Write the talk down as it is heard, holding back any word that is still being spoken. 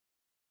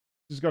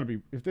This has got to be...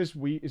 If this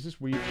wheat... Is this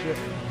wheat shit?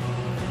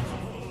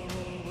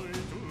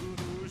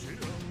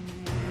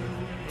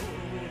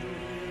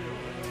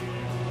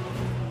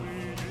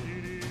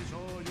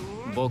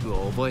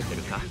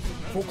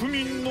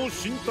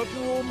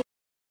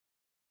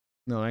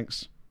 No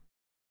thanks.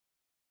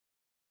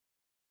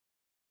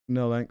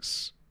 No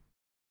thanks.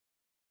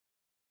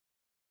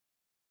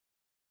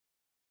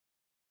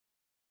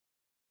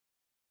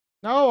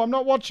 No, I'm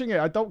not watching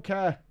it. I don't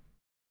care.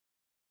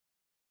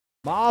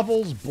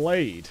 Marvel's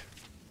Blade.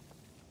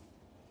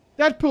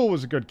 Deadpool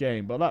was a good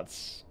game, but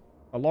that's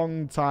a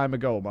long time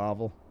ago,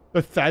 Marvel.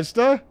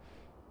 Bethesda?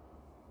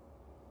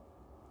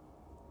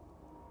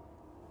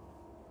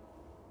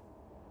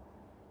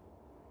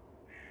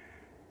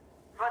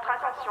 Votre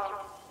attention.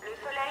 Le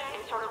soleil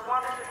est sur le point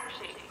de se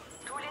coucher.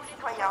 Tous les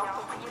citoyens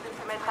sont priés de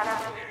se mettre à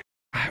l'abri.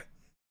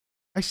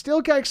 I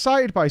still get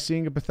excited by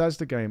seeing a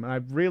Bethesda game, and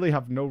I really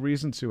have no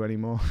reason to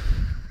anymore.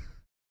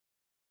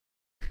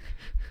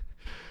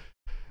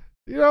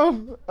 You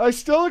know, I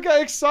still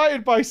get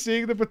excited by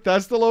seeing the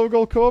Bethesda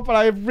logo come up, and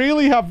I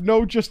really have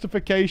no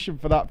justification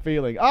for that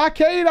feeling.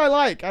 Arcane I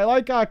like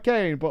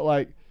Arcane, but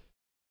like...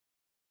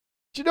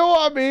 Do you know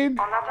what I mean?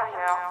 En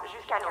intérieur,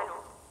 jusqu'à nous.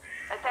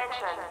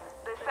 Attention,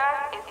 the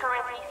sun is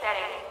currently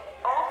setting.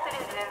 All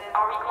citizens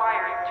are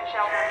required to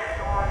shelter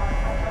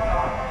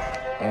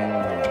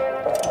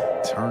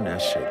indoors. Turn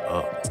that shit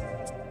up.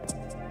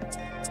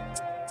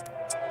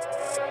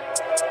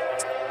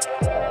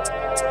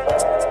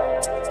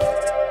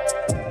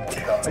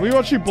 Are we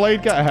watching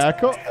Blade get a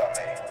haircut?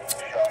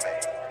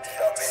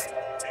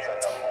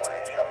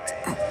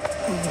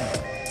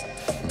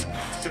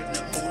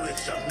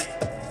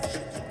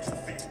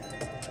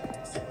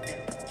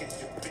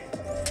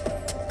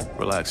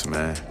 Relax,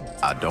 man.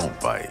 I don't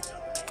bite.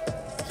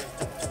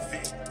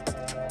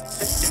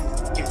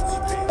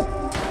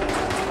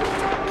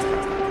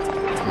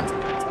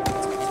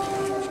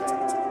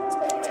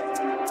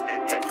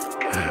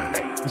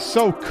 He's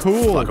so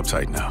cool. Lock up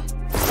tight now.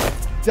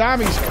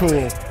 Damn, he's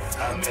cool.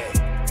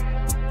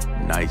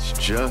 Night's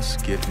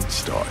just getting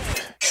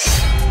started.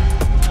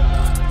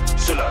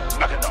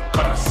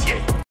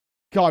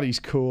 God, he's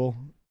cool.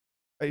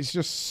 He's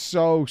just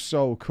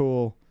so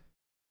cool.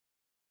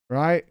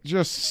 Right?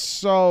 Just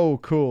so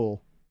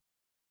cool.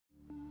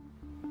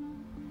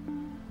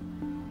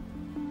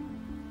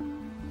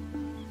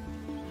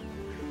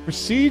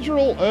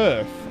 Procedural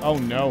Earth. Oh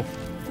no.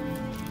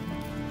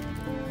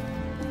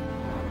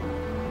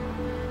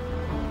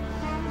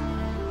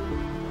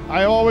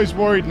 I'm always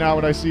worried now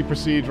when I see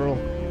procedural.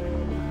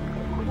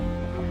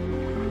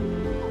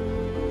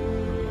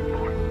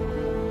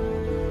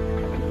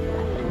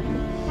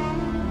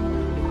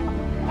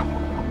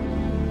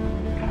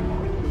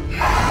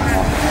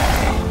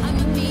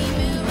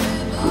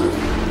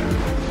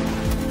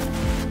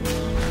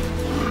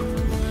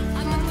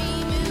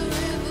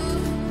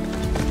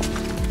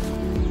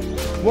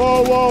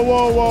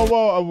 Whoa.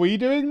 Are we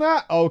doing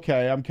that?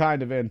 Okay, I'm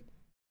kind of in.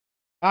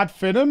 Ad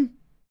Finum?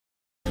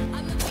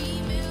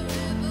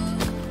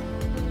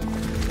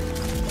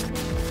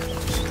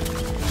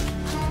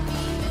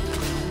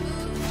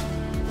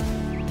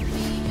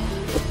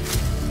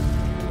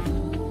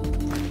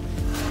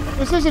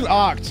 This isn't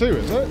Arc 2,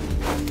 is it?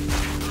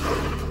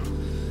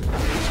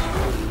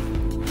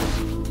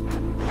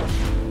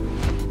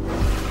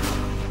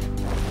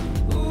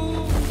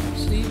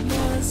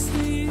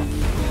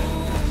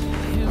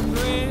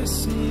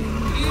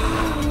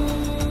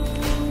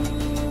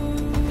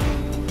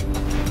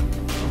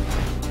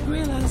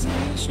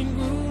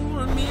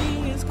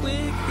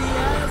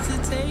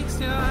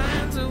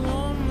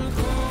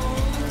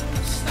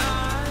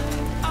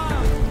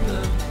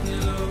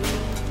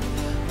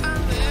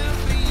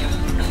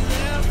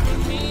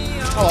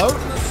 Hello?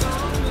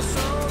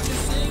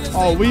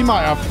 Oh, we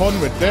might have fun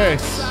with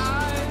this.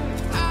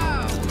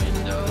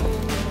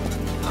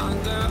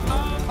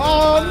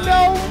 Oh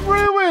no,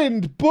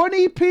 ruined!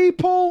 Bunny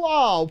people?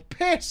 Oh,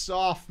 piss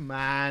off,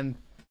 man.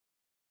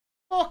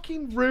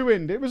 Fucking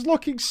ruined. It was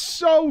looking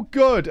so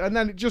good, and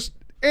then it just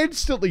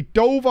instantly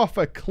dove off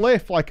a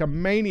cliff like a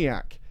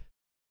maniac.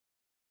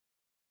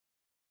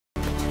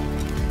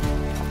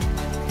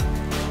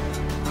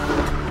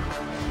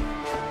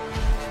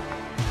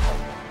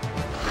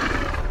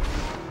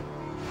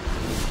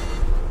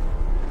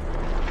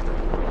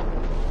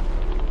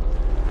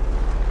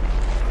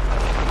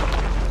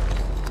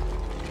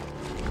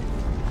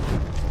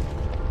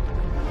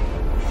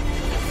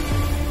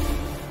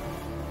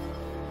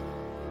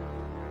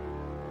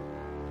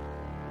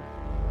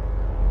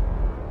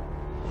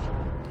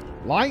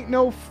 Light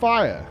no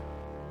fire.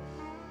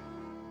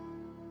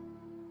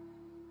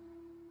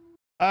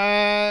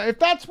 If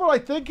that's what I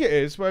think it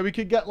is, where we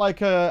could get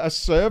like a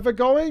server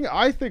going,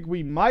 I think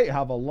we might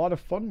have a lot of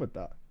fun with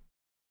that.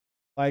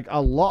 Like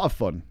a lot of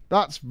fun.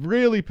 That's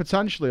really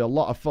potentially a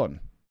lot of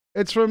fun.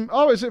 It's from,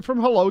 oh, is it from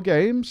Hello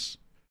Games?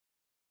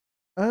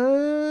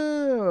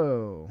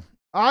 Oh.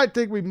 I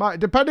think we might,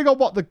 depending on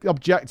what the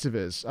objective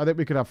is, I think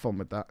we could have fun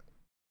with that.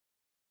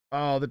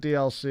 Oh, the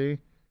DLC.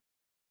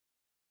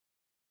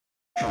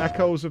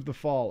 Echoes of the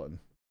Fallen.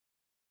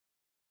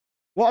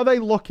 What are they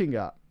looking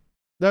at?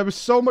 There was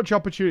so much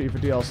opportunity for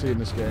DLC in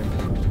this game.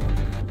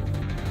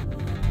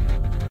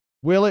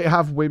 Will it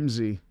have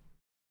whimsy?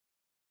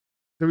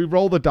 Do we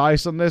roll the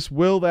dice on this?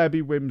 Will there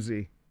be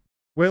whimsy?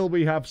 Will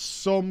we have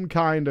some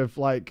kind of,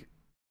 like...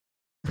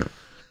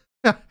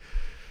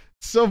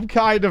 some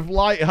kind of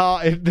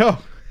light-hearted... No.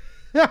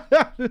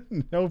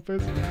 No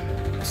piss.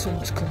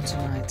 Something's come to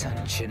my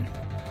attention,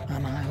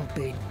 and I'll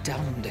be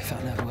damned if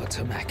I know what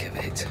to make of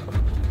it.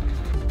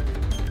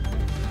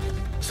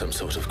 Some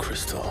sort of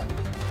crystal.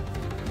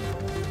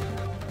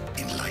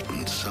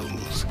 Enlightened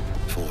souls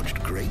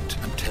forged great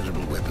and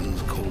terrible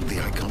weapons called the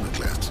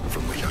iconoclasts,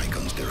 from which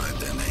icons derive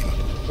their name.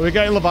 Are we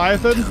getting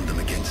Leviathan? Turned them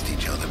against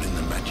each other in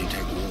the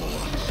Magitech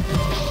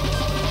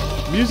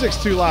War.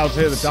 Music's too loud to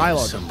hear the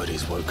dialogue.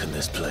 Somebody's woken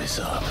this place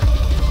up.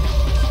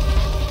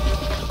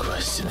 The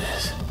question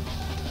is,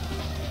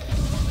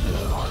 who?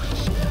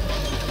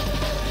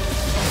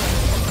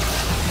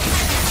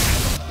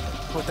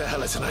 What the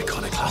hell is an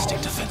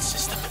iconoclastic defense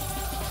system?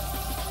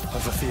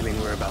 I've a feeling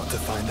we're about to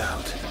find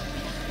out.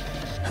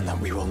 And that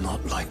we will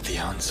not like the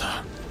answer.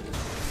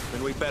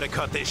 Then we better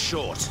cut this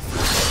short.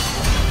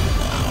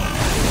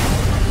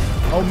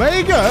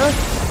 Omega?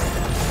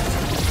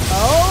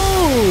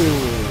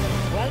 Oh!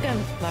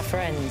 Welcome, my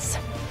friends,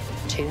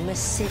 to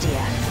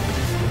Mysidia.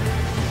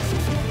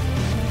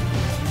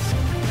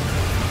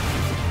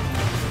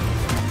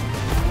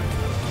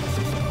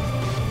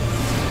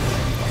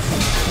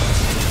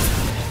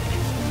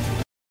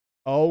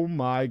 Oh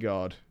my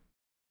god.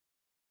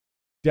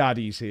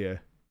 Daddy's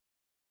here.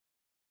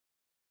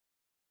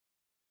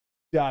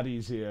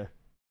 Daddy's here.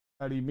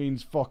 And he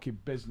means fucking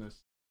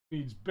business. He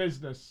means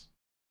business.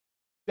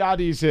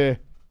 Daddy's here.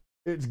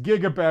 It's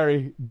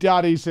Gigaberry.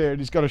 Daddy's here and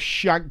he's got to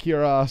shank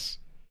your ass.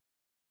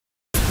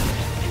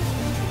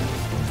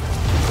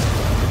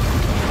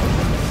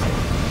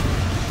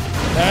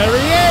 There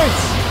he is!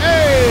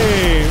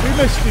 Hey! We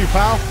missed you,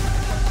 pal.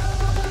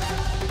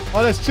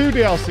 Oh, there's 2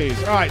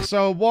 DLCs. Alright,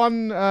 so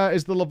one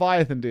is the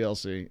Leviathan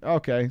DLC.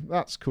 Okay,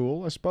 that's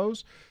cool, I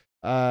suppose.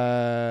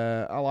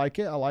 I like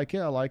it, I like it,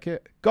 I like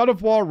it. God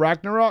of War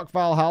Ragnarok,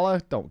 Valhalla,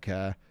 don't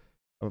care.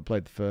 I haven't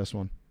played the first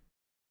one.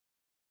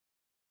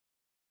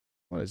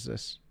 What is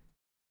this?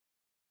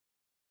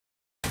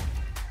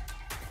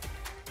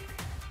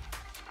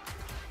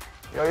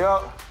 Yo,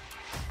 yo.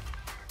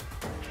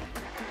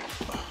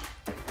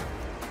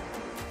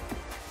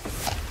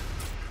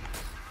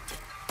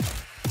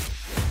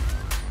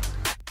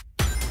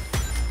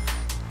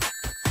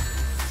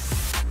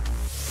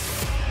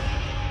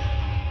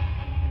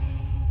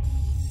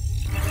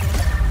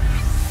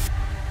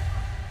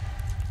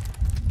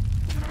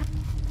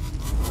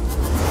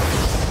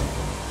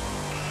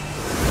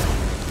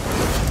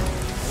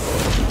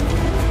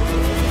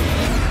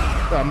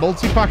 A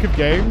multi-pack of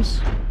games.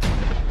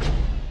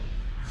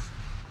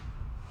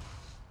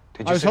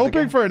 I was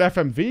hoping for an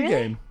FMV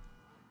game.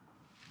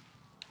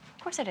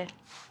 Of course I did.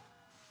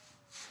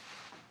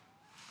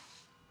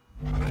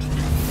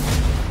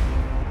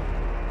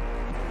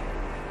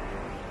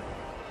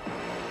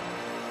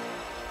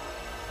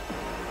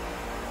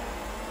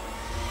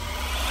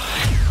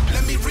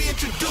 Let me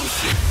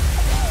reintroduce you.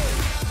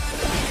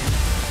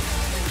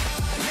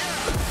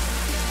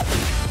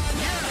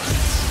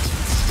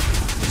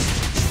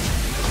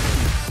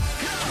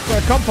 A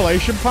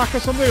compilation pack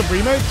or something of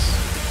remakes?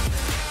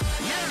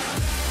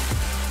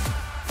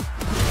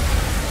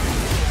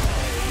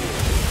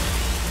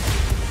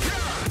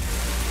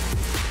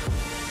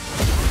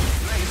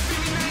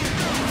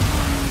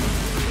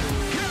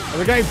 Are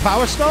we getting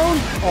Power Stone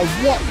or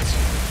what?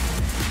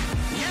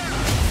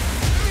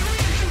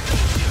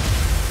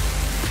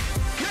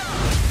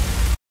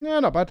 Yeah,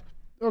 not bad.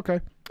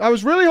 Okay. I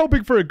was really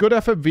hoping for a good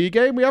FMV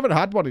game. We haven't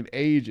had one in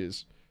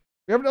ages.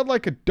 We haven't had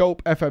like a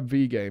dope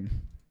FMV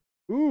game.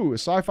 Ooh, a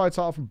sci-fi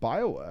title from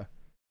BioWare.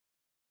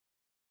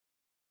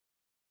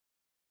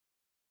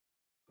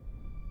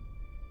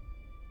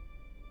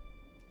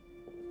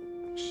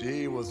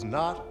 She was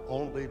not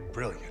only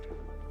brilliant,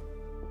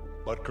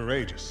 but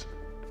courageous.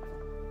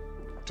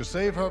 To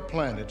save her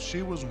planet,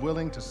 she was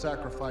willing to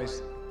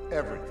sacrifice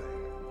everything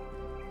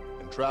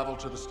and travel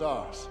to the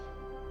stars.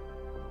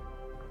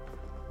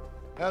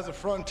 As a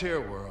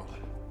frontier world,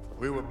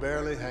 we were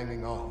barely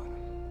hanging on,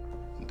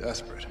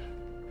 desperate.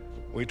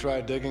 We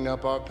tried digging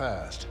up our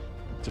past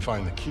to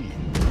find the key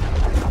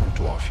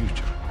to our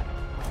future.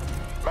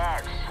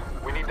 Max,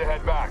 we need to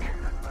head back.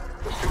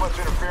 There's too much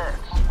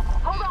interference.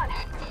 Hold on.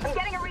 I'm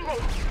getting a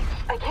reading.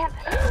 I can't...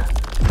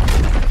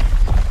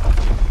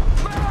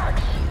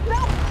 Max!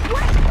 No!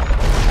 Wait!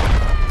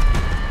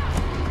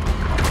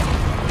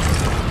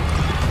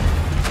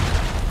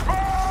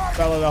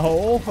 Fell in a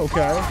hole.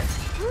 Okay.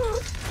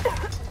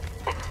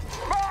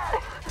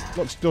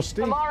 Looks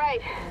dusty. I'm all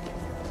right.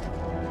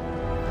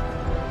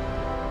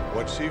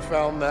 What she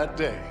found that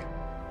day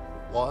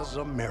was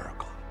a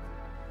miracle.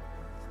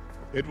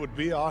 It would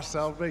be our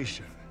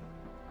salvation.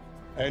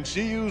 And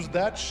she used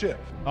that ship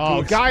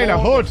Oh, to guy in a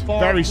explore hood. the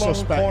Very far-flung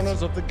suspect.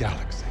 corners of the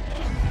galaxy.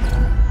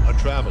 A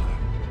traveler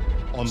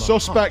on the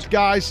Suspect, hunt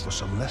guys. for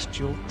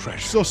celestial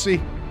treasure. Sussy.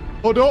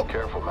 Hood up.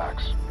 Careful,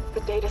 Max.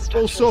 The data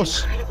Full structure sus.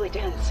 is incredibly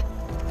dense.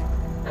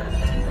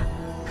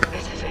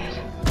 This is it.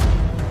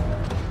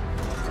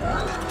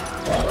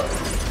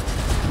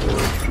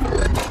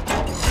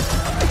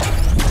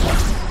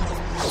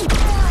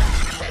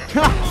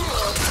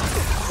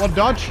 One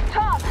dodge.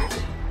 Tom,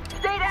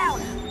 stay down.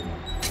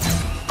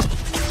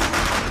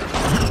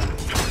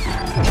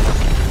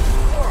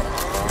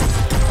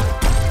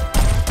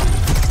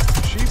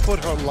 She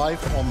put her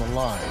life on the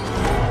line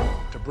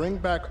to bring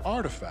back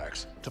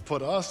artifacts to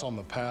put us on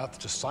the path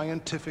to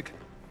scientific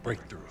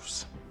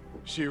breakthroughs.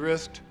 She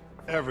risked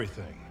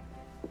everything,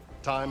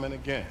 time and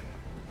again.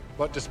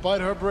 But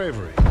despite her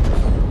bravery,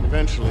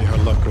 eventually her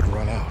luck would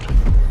run out.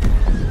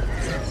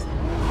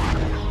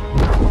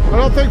 I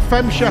don't think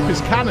FemChef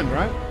is canon,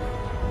 right?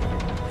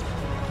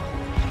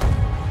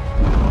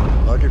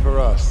 Lucky for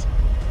us,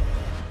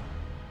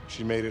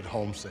 she made it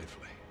home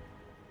safely.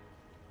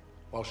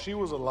 While she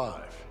was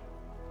alive,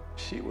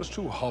 she was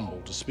too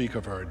humble to speak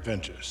of her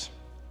adventures.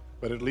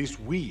 But at least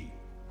we,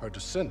 her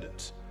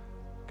descendants,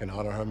 can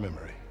honor her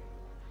memory.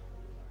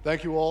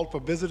 Thank you all for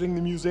visiting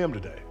the museum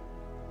today,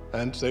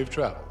 and safe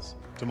travels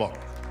tomorrow.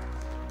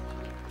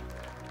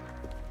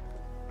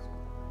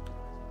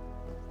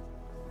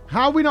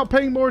 How are we not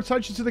paying more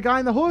attention to the guy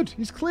in the hood?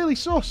 He's clearly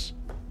sus.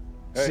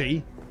 Hey.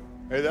 See?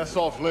 Hey, that's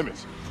off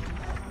limits.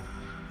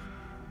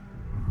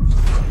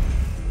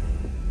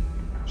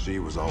 She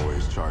was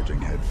always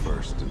charging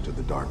headfirst into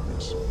the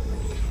darkness.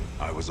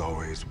 I was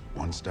always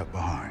one step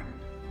behind,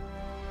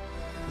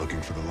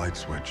 looking for the light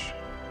switch.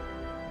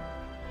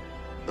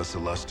 The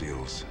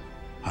Celestials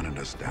hunted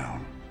us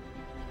down.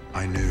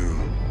 I knew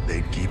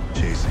they'd keep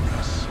chasing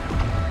us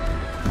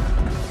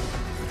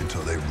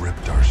until they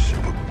ripped our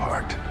ship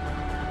apart.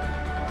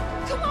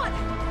 Come on!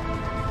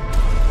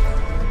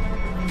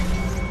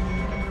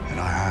 And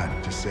I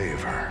had to save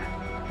her.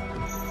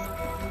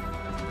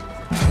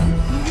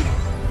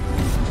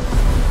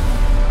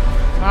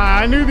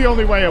 I knew the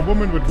only way a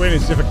woman would win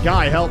is if a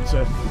guy helped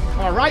her.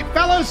 All right,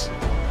 fellas?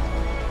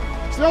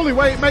 It's the only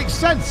way it makes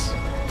sense.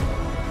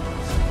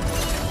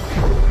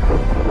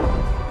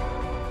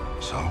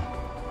 So,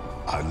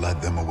 I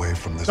led them away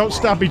from this Don't world.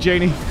 stab me,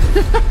 Janie.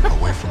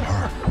 Away from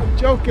her. I'm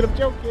joking, I'm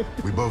joking.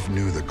 We both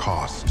knew the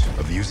cost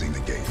of using the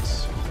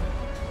gates.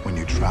 When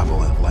you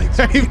travel at light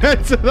speed,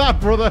 Amen to that,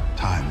 brother.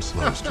 time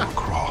slows to a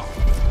crawl.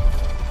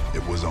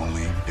 It was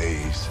only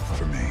days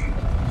for me,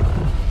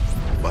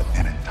 but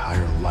an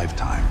entire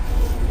lifetime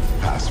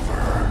passed for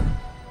her.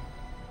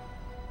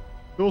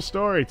 Cool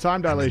story, time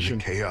And in dilation.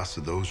 the chaos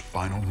of those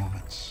final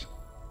moments,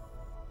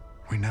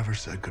 we never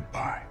said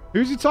goodbye.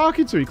 Who's he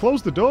talking to? He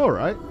closed the door,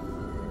 right?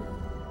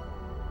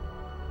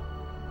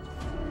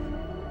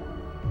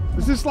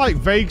 Is this like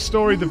Vague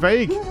Story the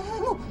Vague?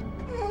 No,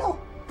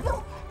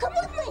 come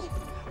with me!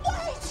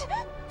 Wait!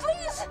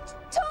 Please!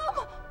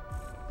 Tom!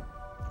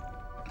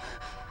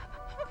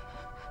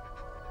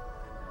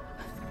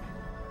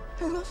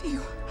 I love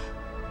you.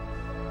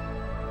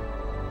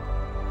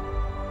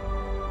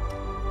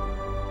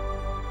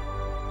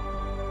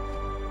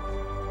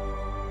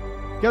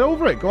 Get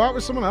over it. Go out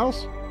with someone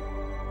else.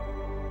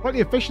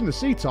 Plenty of fish in the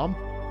sea, Tom.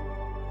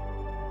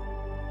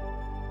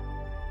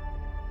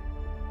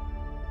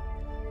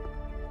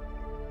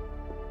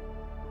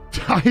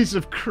 Eyes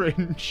of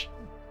cringe.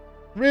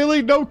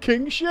 Really? No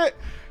king shit?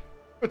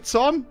 For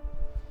Tom?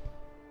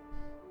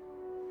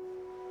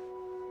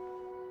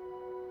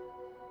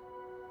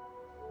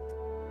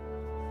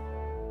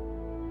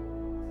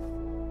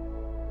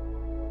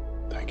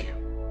 Thank you.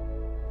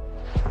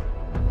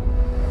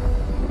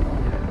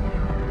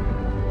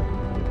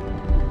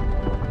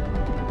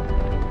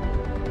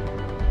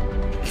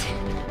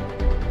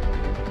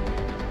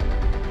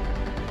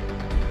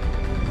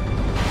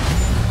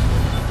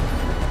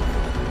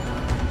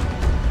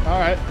 All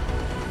right.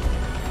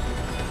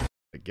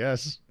 I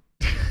guess.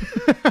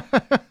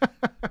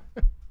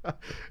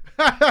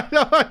 I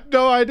have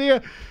no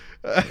idea.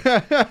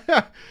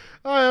 I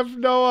have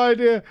no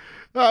idea.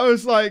 That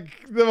was like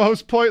the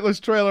most pointless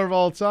trailer of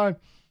all time.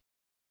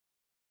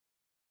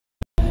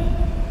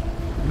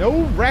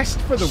 No rest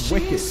for the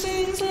wicked.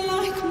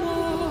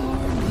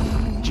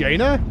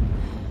 Jaina?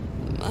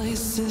 My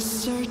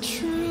sister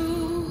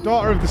true.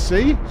 Daughter of the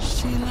sea?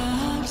 She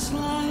laughs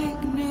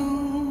like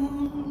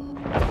noon.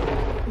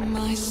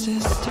 My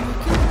sister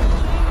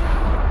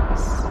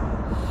goes.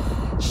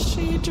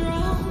 She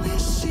drowned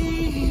this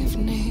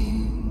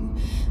evening,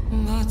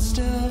 but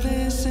still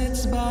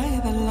visits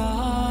by the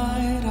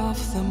light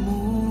of the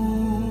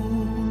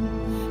moon.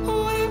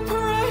 We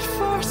prayed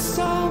for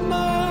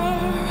summer,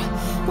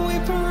 we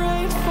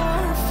prayed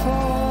for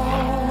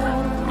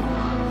fall,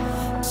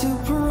 to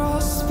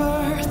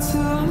prosper,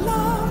 to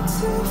love,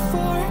 to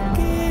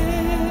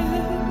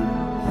forgive,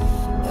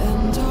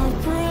 and our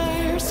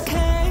prayers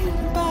came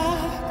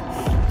back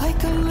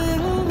like a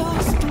little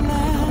lost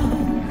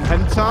lamb.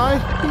 Hentai?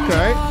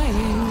 Okay.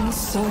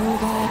 So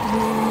that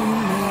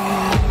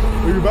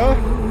Booba?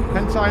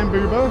 Hentai and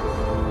Booba?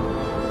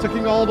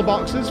 Ticking all the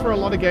boxes for a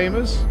lot of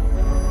gamers.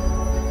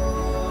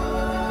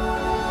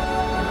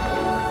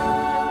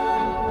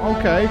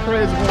 Okay,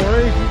 creators of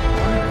Ori.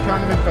 I'm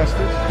kind of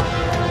invested.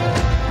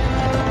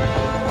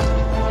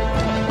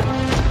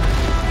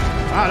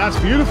 Ah, that's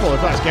beautiful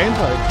if that's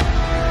gameplay.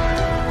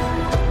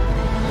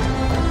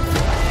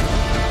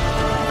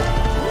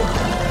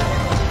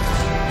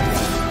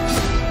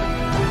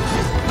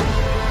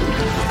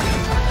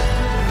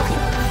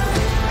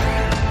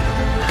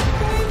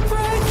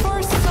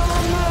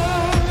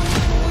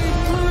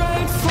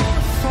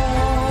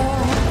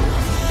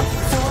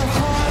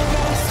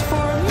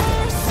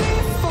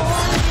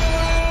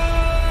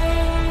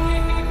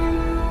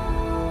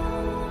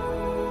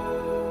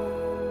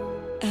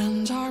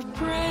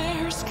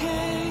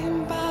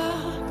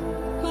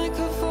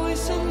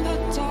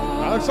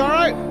 That's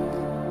alright.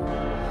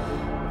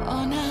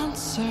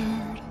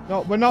 Unanswered.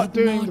 No, we're not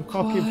doing the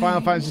fucking Final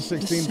Fantasy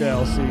 16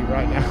 DLC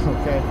right now,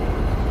 okay?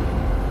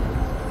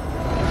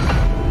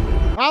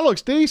 That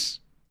looks decent.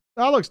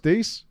 That looks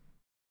decent.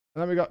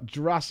 And then we got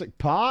Jurassic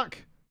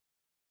Park.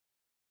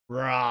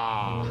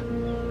 Rah.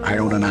 I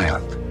own an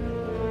island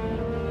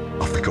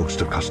off the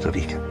coast of Costa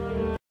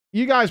Rica.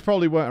 You guys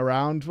probably weren't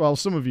around. Well,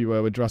 some of you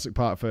were when Jurassic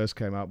Park first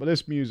came out, but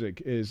this music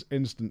is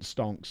instant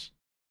stonks.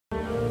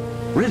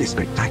 Really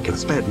spectacular,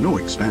 spared no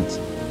expense.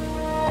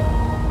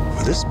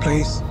 For this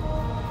place,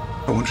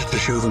 I wanted to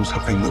show them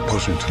something that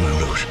wasn't an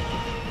illusion.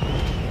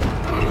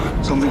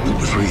 Something that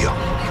was real.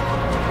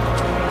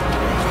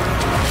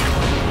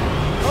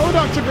 Oh,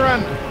 Dr.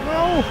 Grant!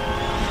 No!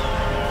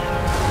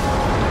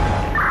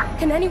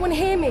 Can anyone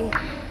hear me?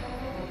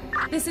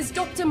 This is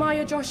Dr.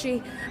 Maya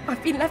Joshi.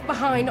 I've been left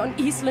behind on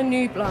Isla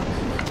Nubla.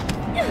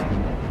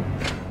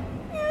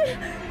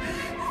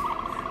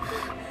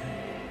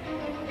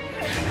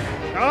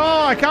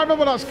 Oh, I can't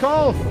remember what that's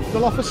called. The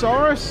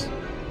Dilophosaurus?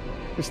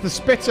 It's the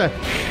spitter.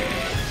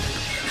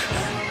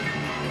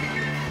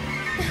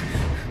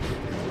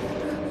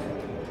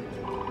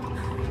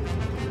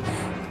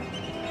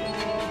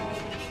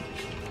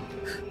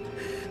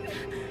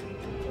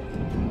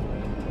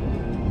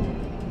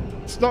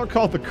 It's not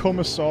called the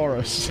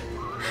Cumosaurus.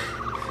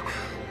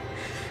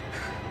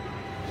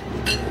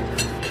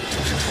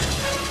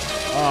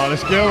 Oh,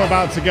 this girl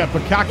about to get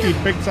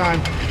bukkake big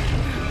time.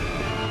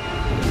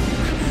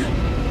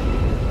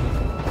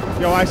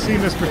 Yo, I've seen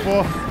this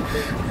before.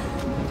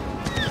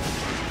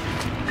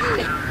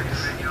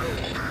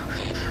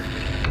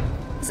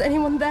 Is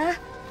anyone there?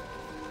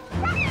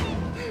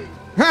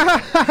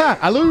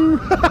 Hello.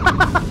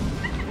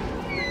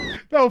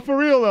 No, for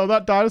real though,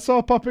 that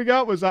dinosaur popping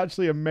out was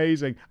actually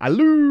amazing.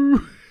 Hello.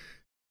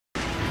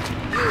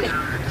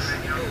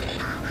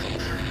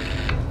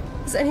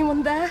 Is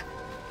anyone there?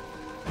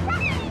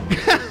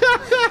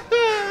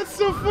 That's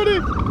so funny.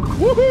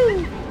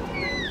 Woohoo!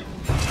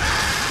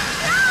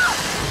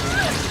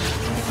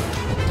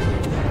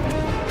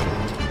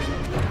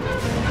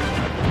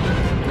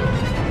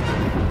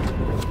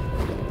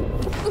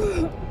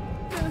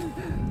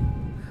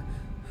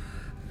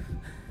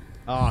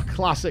 Ah, oh,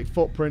 classic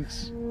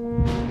footprints.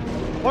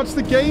 What's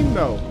the game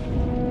though?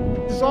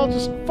 It's all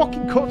just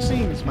fucking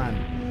cutscenes, man.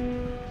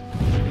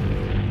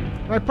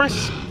 Can I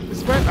press?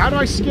 How do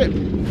I skip?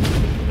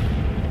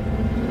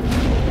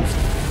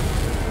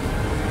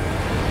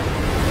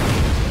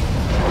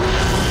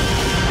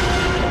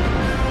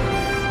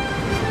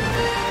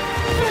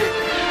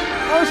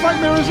 Oh, it's like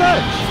Mirror's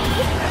Edge.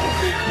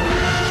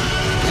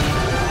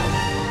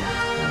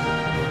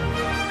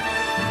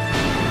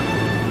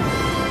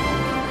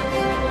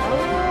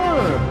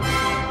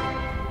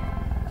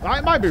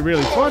 That might be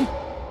really fun.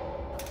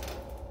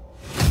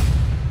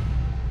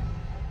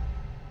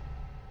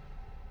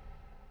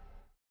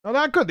 Oh,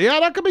 that could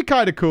be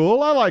kind of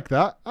cool. I like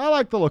that. I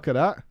like the look of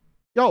that.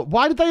 Yo,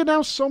 why did they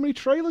announce so many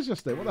trailers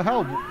yesterday? What the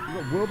hell?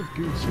 You got World of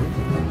Goose.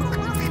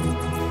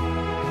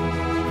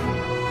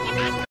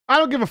 I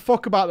don't give a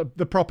fuck about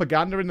the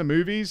propaganda in the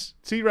movies.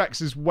 T-Rex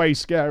is way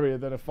scarier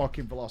than a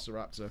fucking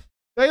Velociraptor.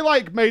 They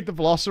like made the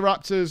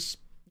Velociraptors.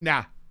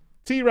 Nah,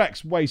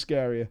 T-Rex way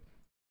scarier.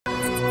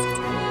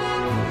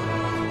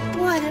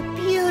 What a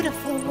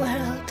beautiful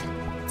world.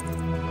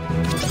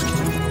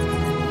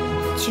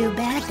 Too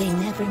bad they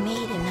never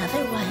made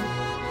another one.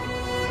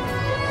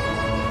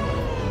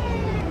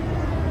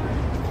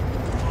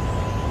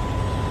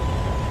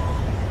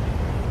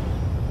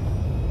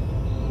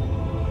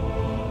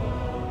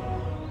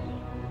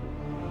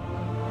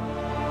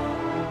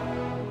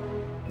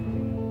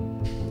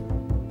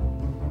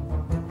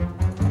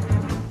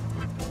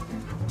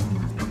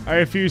 I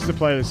refuse to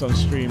play this on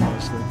stream,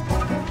 honestly.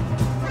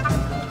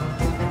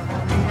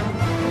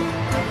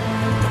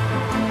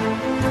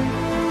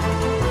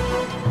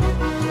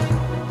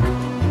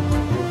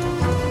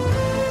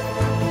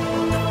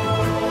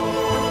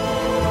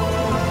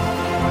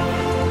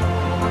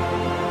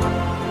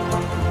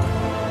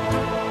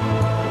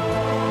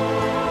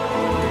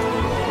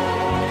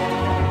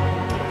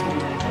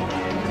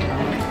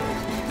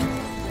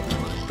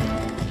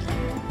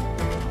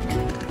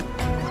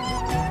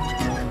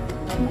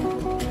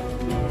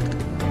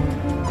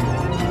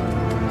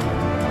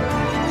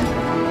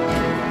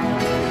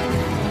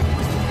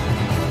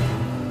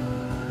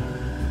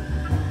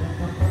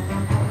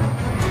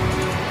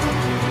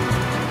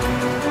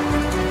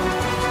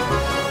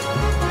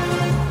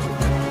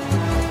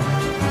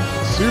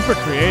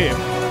 Super creative.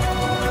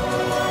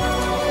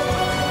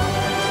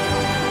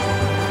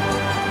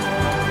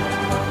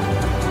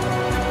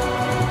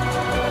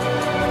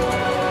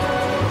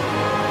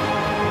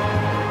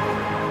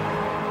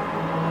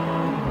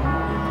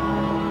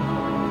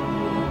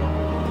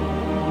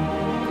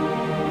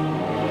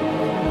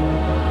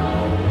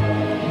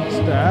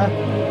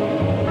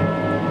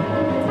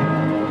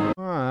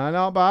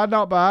 Not bad,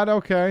 not bad.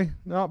 Okay,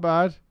 not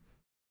bad.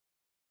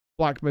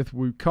 Blacksmith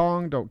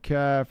Wukong, don't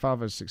care.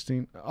 Father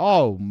 16.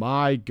 Oh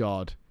my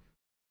god.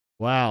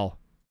 Wow.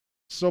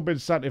 Sub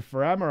incentive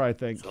for Emma, I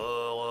think.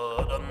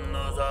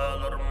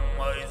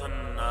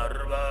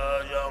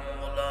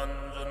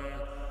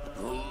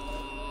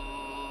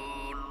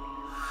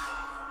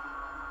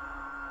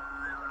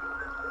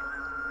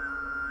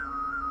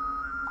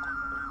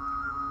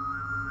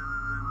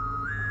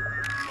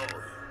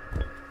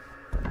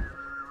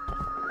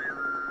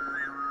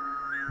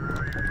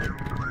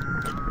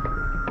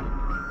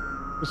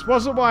 This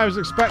wasn't what I was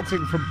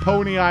expecting from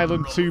Pony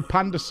Island to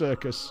Panda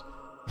Circus.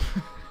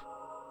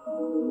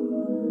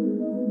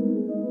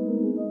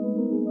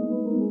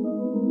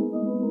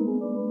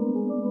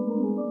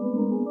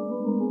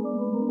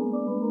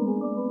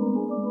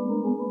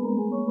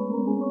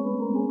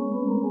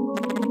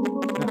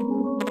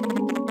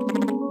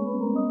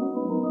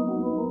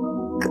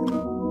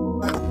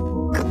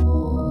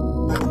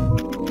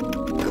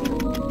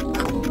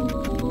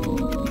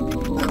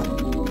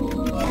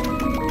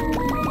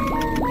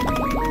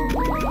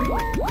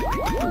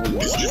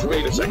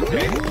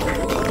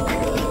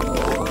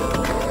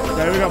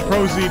 Okay, we got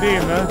Pro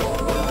ZD in there.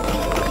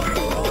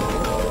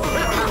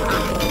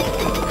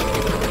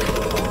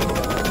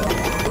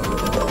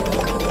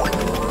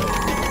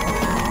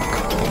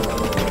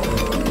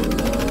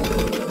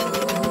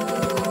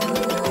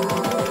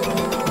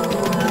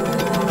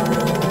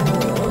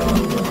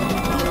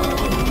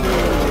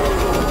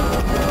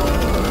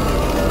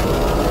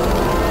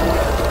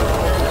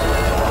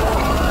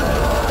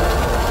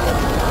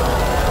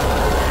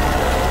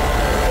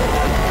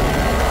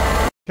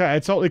 Okay, I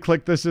totally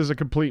clicked this as a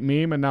complete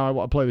meme, and now I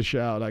want to play the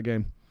shit out of that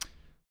game.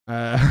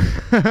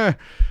 I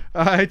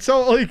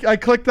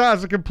clicked that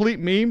as a complete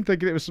meme,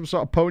 thinking it was some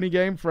sort of pony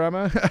game for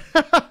Emma.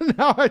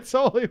 Now I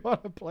totally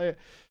want to play it.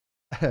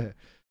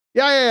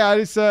 yeah.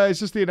 It's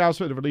just the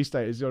announcement of the release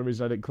date is the only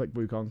reason I didn't click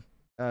Wukong.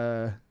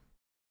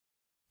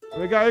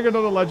 We got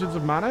another Legends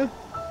of Mana.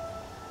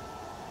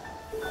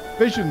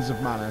 Visions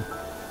of Mana.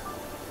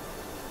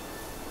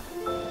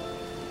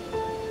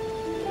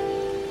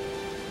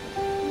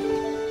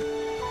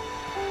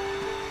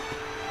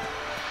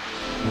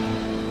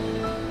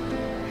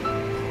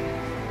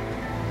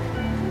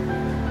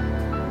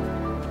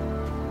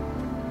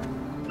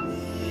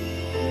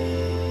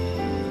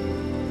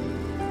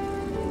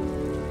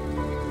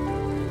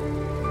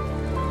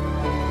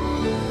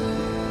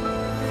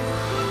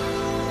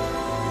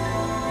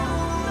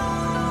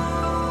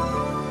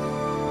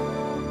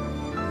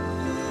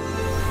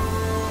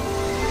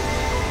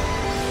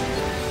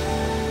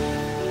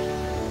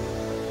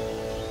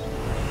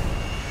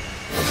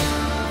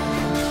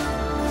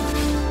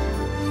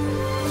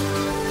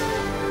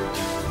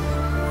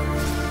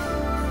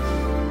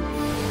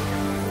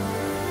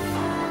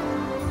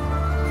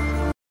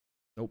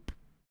 Nope.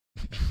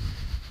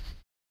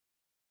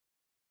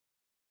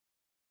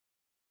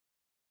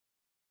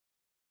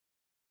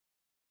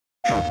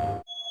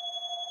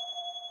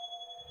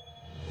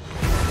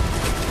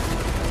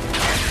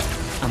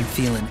 I'm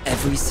feeling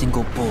every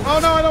single bull. Oh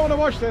no, I don't want to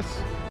watch this.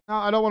 No,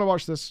 I don't want to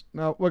watch this.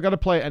 No, we're gonna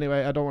play it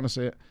anyway. I don't want to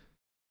see it.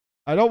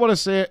 I don't want to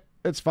see it.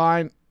 It's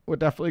fine. We're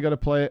definitely gonna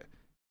play it.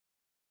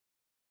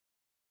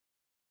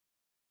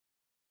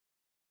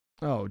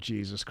 Oh,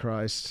 Jesus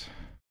Christ.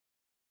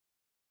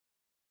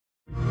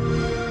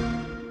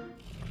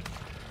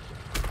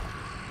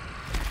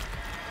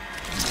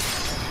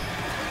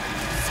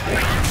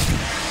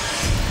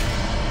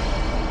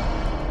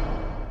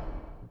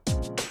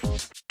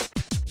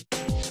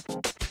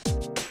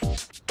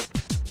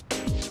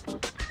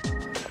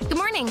 Good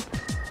morning.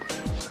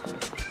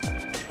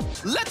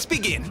 Let's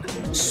begin.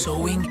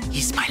 Sewing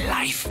is my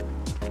life.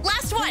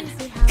 Last one.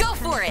 Go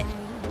for it.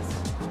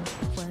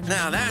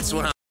 Now that's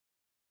what I'm...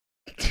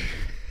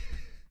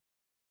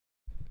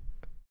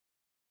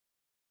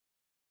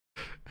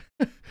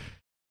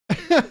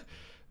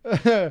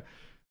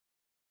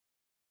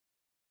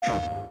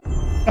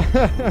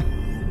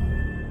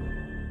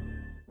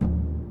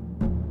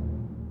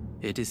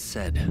 It is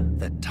said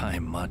that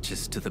time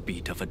marches to the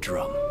beat of a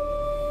drum.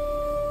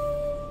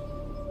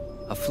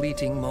 A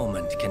fleeting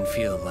moment can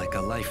feel like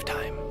a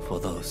lifetime for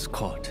those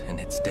caught in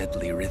its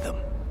deadly rhythm.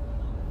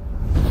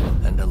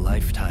 And a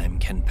lifetime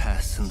can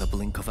pass in the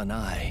blink of an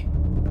eye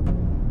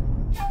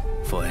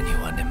for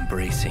anyone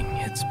embracing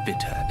its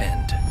bitter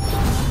end.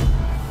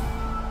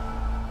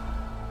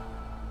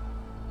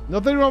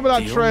 Nothing wrong with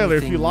that trailer.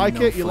 If you like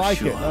it, you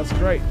like it. That's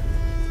great.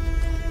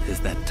 Is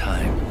that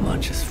time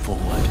marches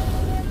forward.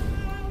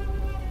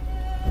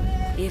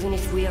 Even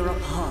if we are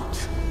apart,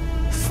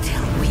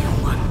 still we are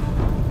one.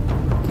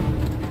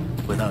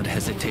 Without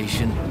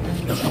hesitation,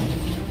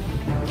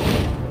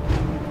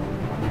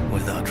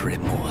 without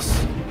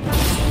remorse.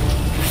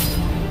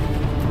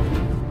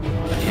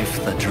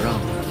 If the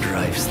drum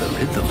drives the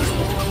rhythm,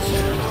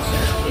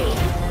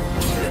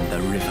 then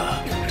the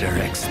river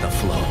directs the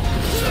flow.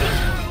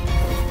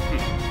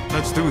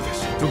 Let's do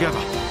this together.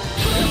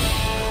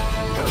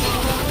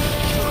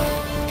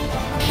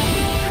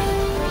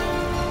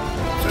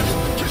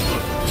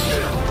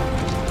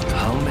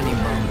 How many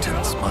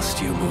mountains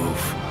must you move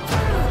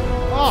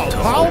to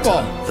powerbomb!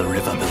 alter the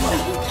river below?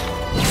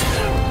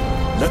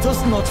 Let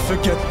us not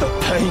forget the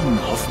pain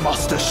of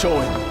Master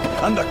Shoin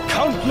and the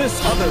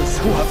countless others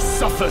who have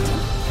suffered.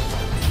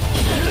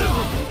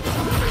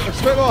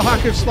 It's a bit more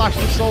hack and slash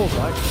the souls,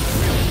 right?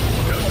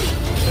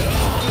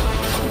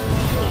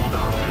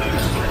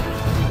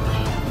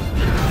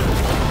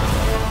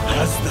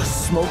 As the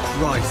smoke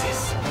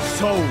rises,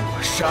 so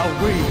shall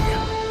we.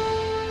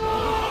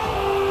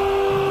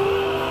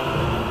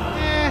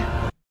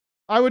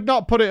 I would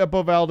not put it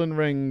above Elden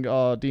Ring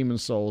or Demon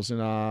Souls in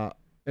our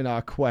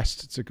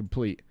quest to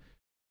complete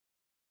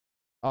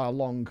our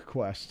long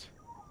quest.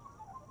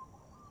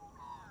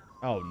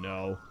 Oh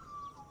no.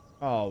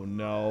 Oh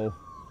no.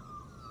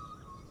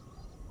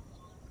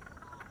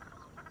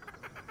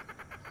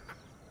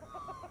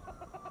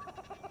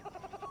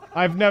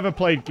 I've never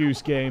played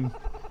Goose Game.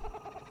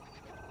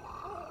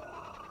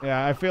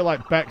 Yeah, I feel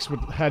like Beck's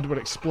head would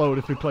explode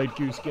if we played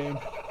Goose Game.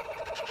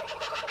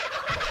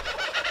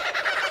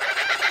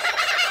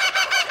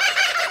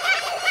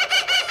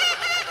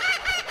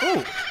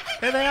 Oh,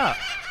 there they are.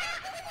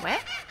 Where?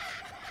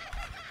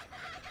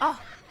 Oh,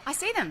 I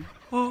see them.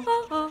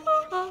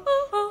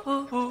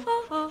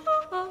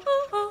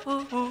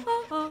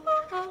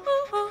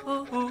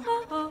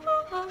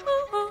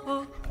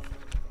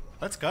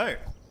 Let's go.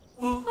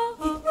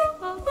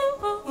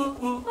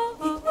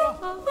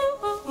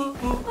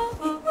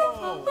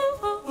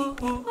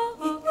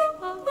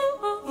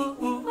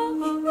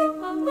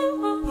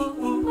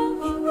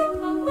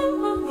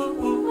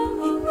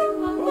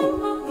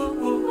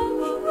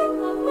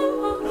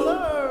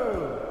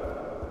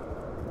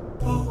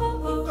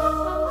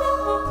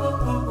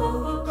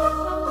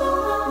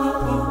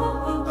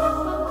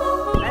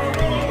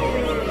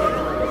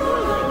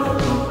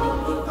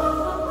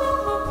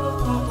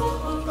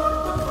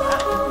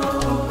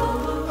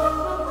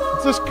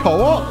 Is this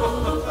co-op?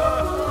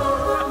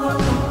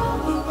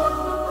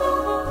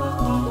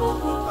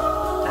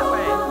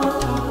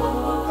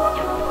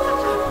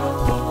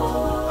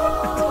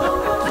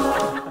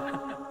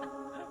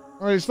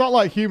 I mean, it's not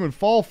like human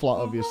fall flat,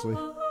 obviously.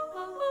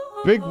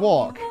 Big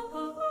walk.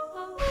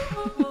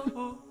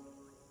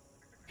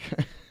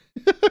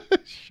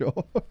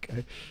 Sure,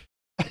 okay.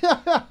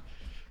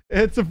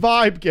 It's a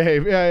vibe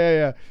game.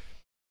 Yeah.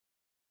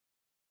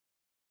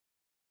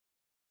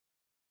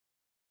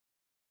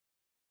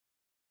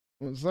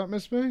 Does that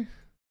miss me?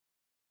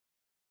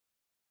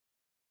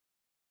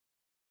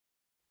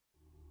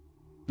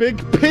 Big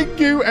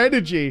Pingu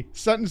energy.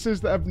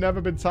 Sentences that have never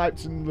been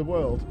typed in the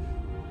world.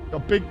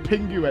 Got big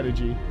Pingu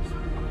energy.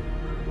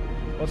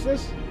 What's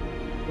this?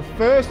 The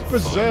first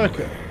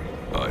Berserker.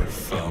 I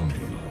found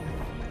you.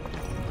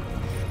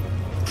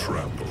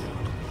 Trampled.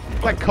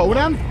 Is that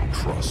Conan?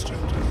 Trusted.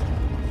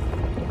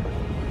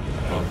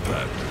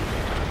 Abandoned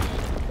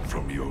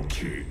from your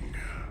king.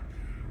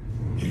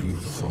 You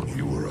thought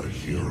you were a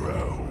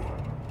hero.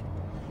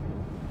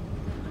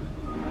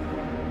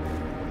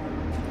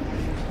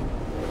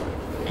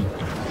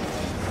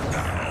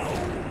 Now,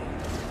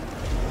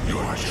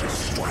 you're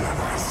just one of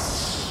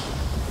us.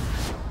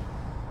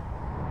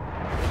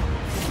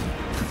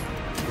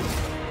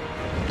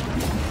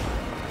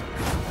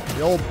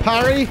 The old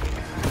parry.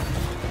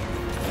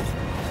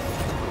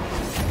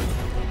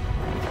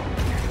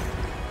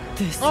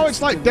 Oh,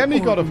 it's like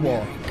Demigod of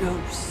War.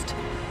 Ghost.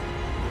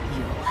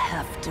 You'll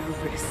have to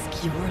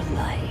risk your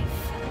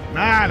life.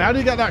 Man, how do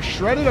you get that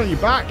shredded on your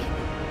back?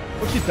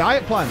 What's your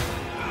diet plan?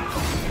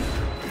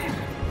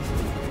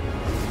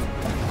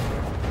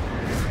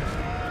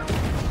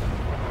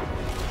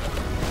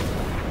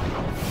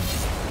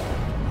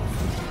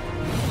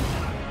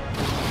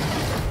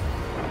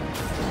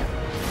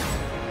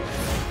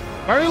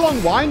 Very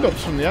long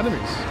wind-ups from the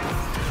enemies.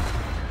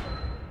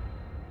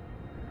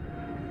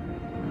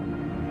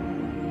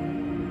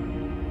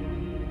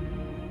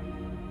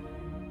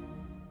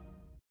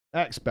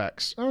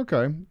 X-Specs.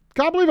 Okay.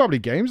 Can't believe how many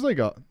games they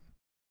got.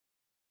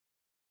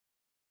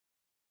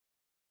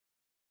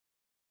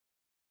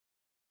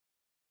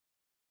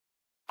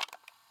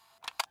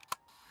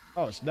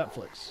 Oh, it's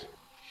Netflix.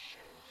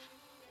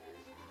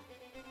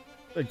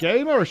 A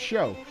game or a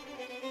show?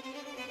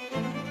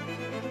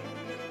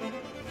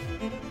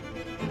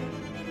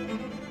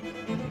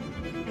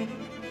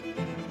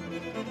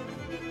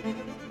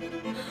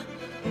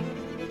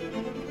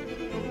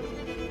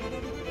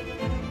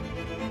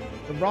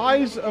 The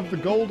Rise of the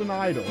Golden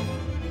Idol.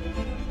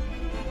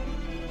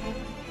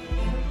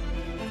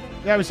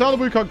 Yeah, we saw the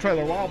Wukong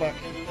trailer a while back.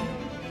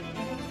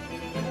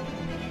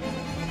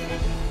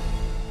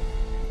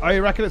 Oh,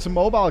 you reckon it's a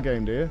mobile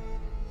game, do you?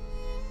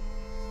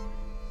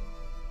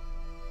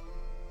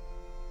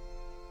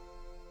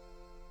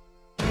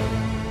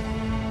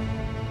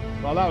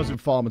 was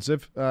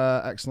informative.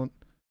 Excellent.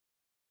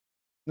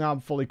 Now I'm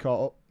fully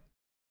caught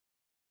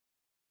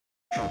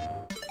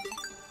up.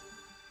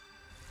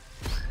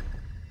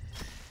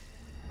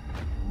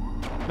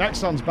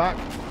 Nexon's back.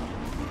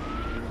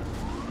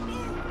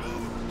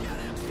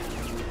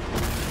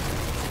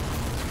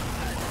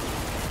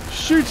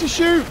 Shooty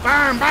shoot!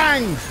 Bang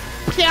bang!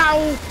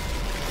 Pew!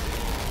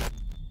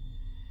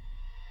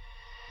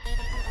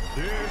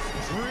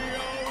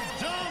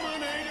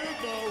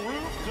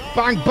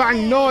 Bang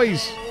bang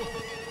noise!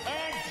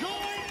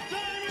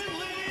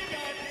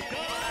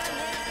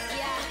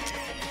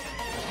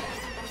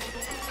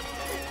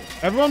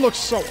 Everyone looks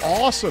so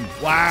awesome.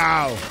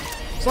 Wow.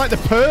 It's like the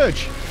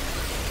Purge.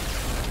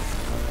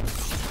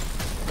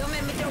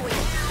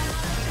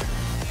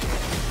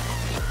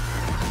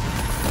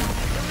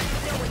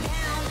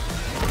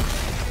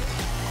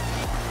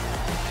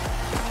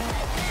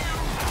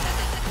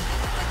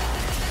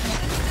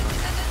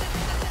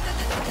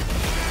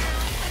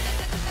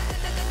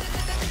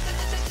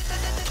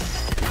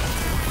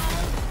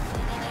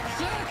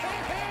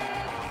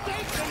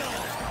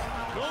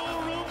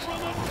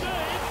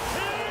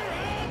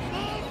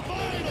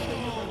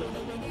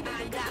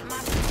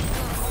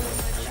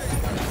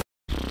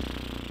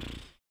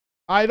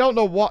 I don't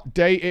know what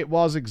date it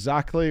was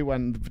exactly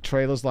when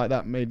trailers like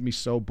that made me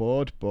so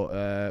bored,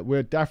 but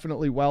we're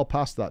definitely well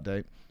past that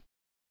date.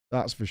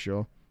 That's for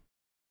sure.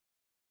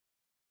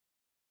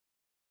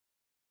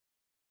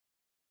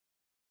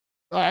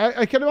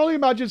 I can only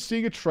imagine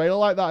seeing a trailer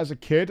like that as a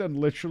kid and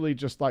literally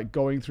just like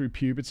going through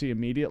puberty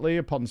immediately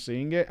upon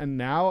seeing it. And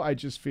now I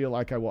just feel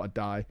like I want to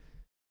die.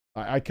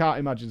 I can't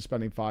imagine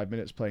spending 5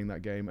 minutes playing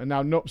that game. And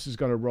now Nupps is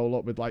going to roll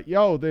up with like,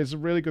 yo, there's a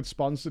really good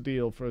sponsor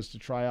deal for us to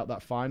try out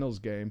that finals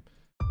game.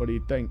 What do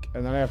you think?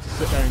 And then I have to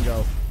sit there and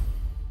go,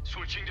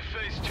 Switching to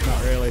phase 2.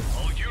 Not really.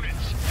 All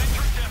units,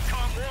 enter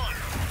DEFCON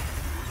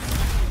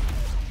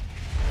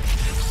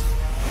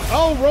 1.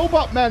 Oh,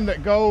 robot men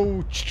that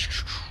go...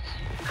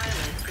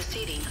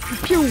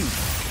 Pew!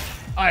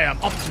 I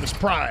am Optimus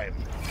Prime.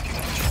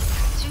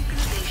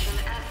 Synchronization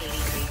at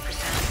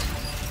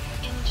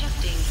 83%.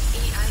 Injecting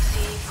EIC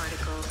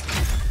particles.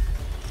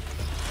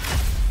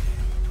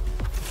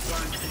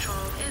 Launch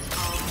control is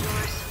all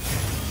yours.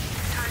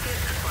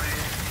 Target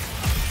acquired.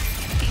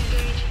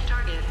 Engage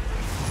target.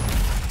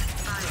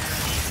 Fire.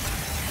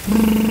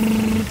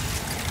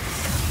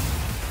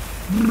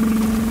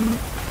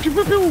 Pew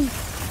pew pew!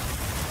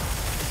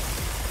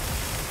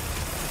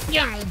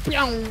 Pew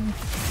pew!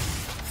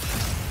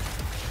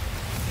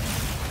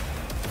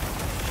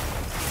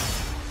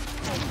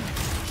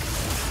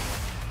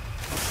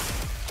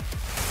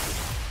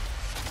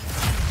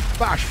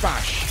 Bash,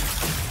 bash.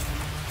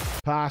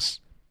 Pass.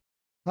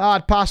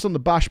 Hard pass on the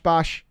bash,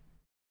 bash.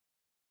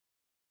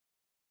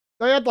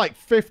 They had like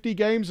 50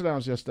 games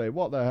announced yesterday.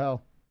 What the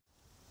hell?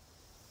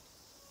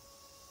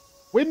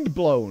 Wind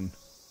blown.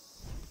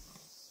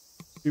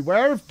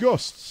 Beware of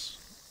gusts.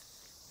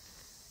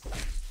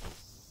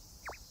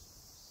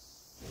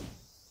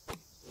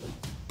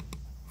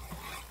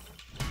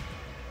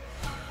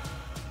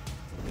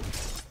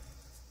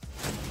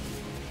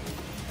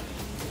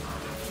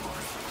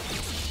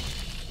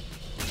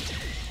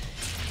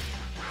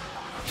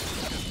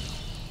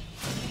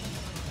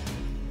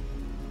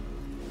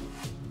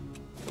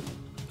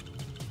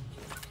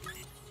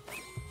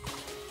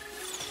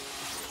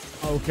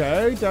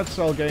 Okay, Dead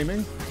Cell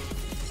Gaming.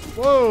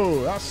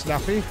 Whoa, that's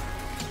snappy.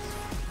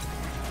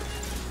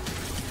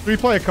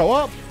 3-player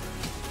co-op?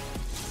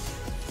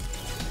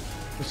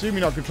 Assume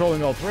you're not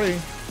controlling all three.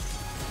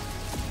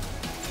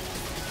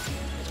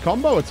 It's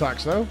combo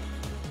attacks, though.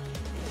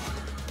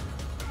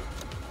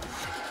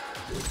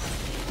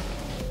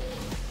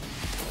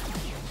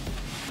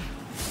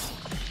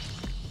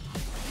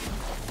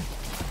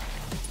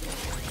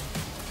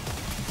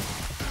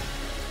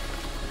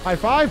 High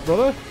five,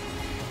 brother.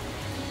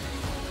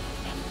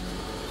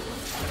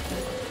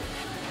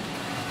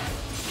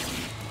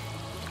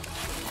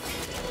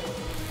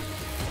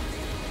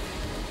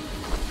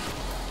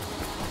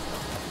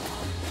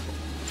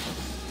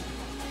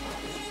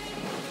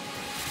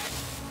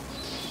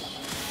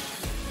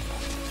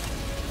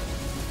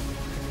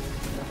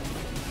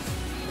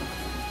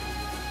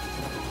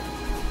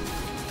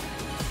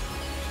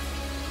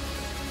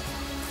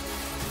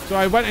 So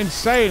I went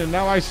insane and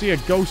now I see a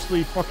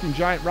ghostly fucking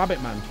giant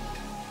rabbit man.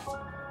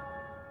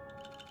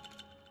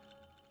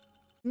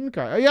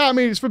 Okay. Yeah, I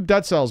mean, it's from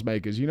Dead Cells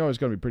makers. You know it's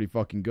going to be pretty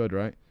fucking good,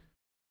 right?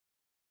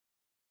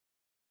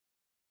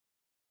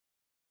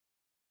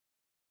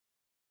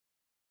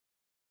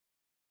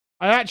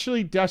 I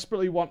actually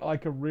desperately want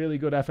like a really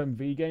good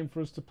FMV game for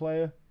us to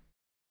play.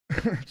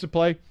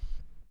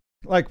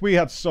 Like, we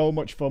had so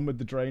much fun with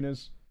the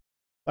Drainers.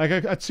 Like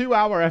a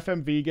 2-hour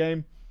FMV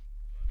game.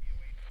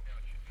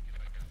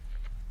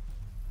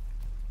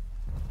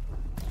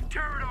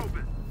 Tear it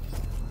open.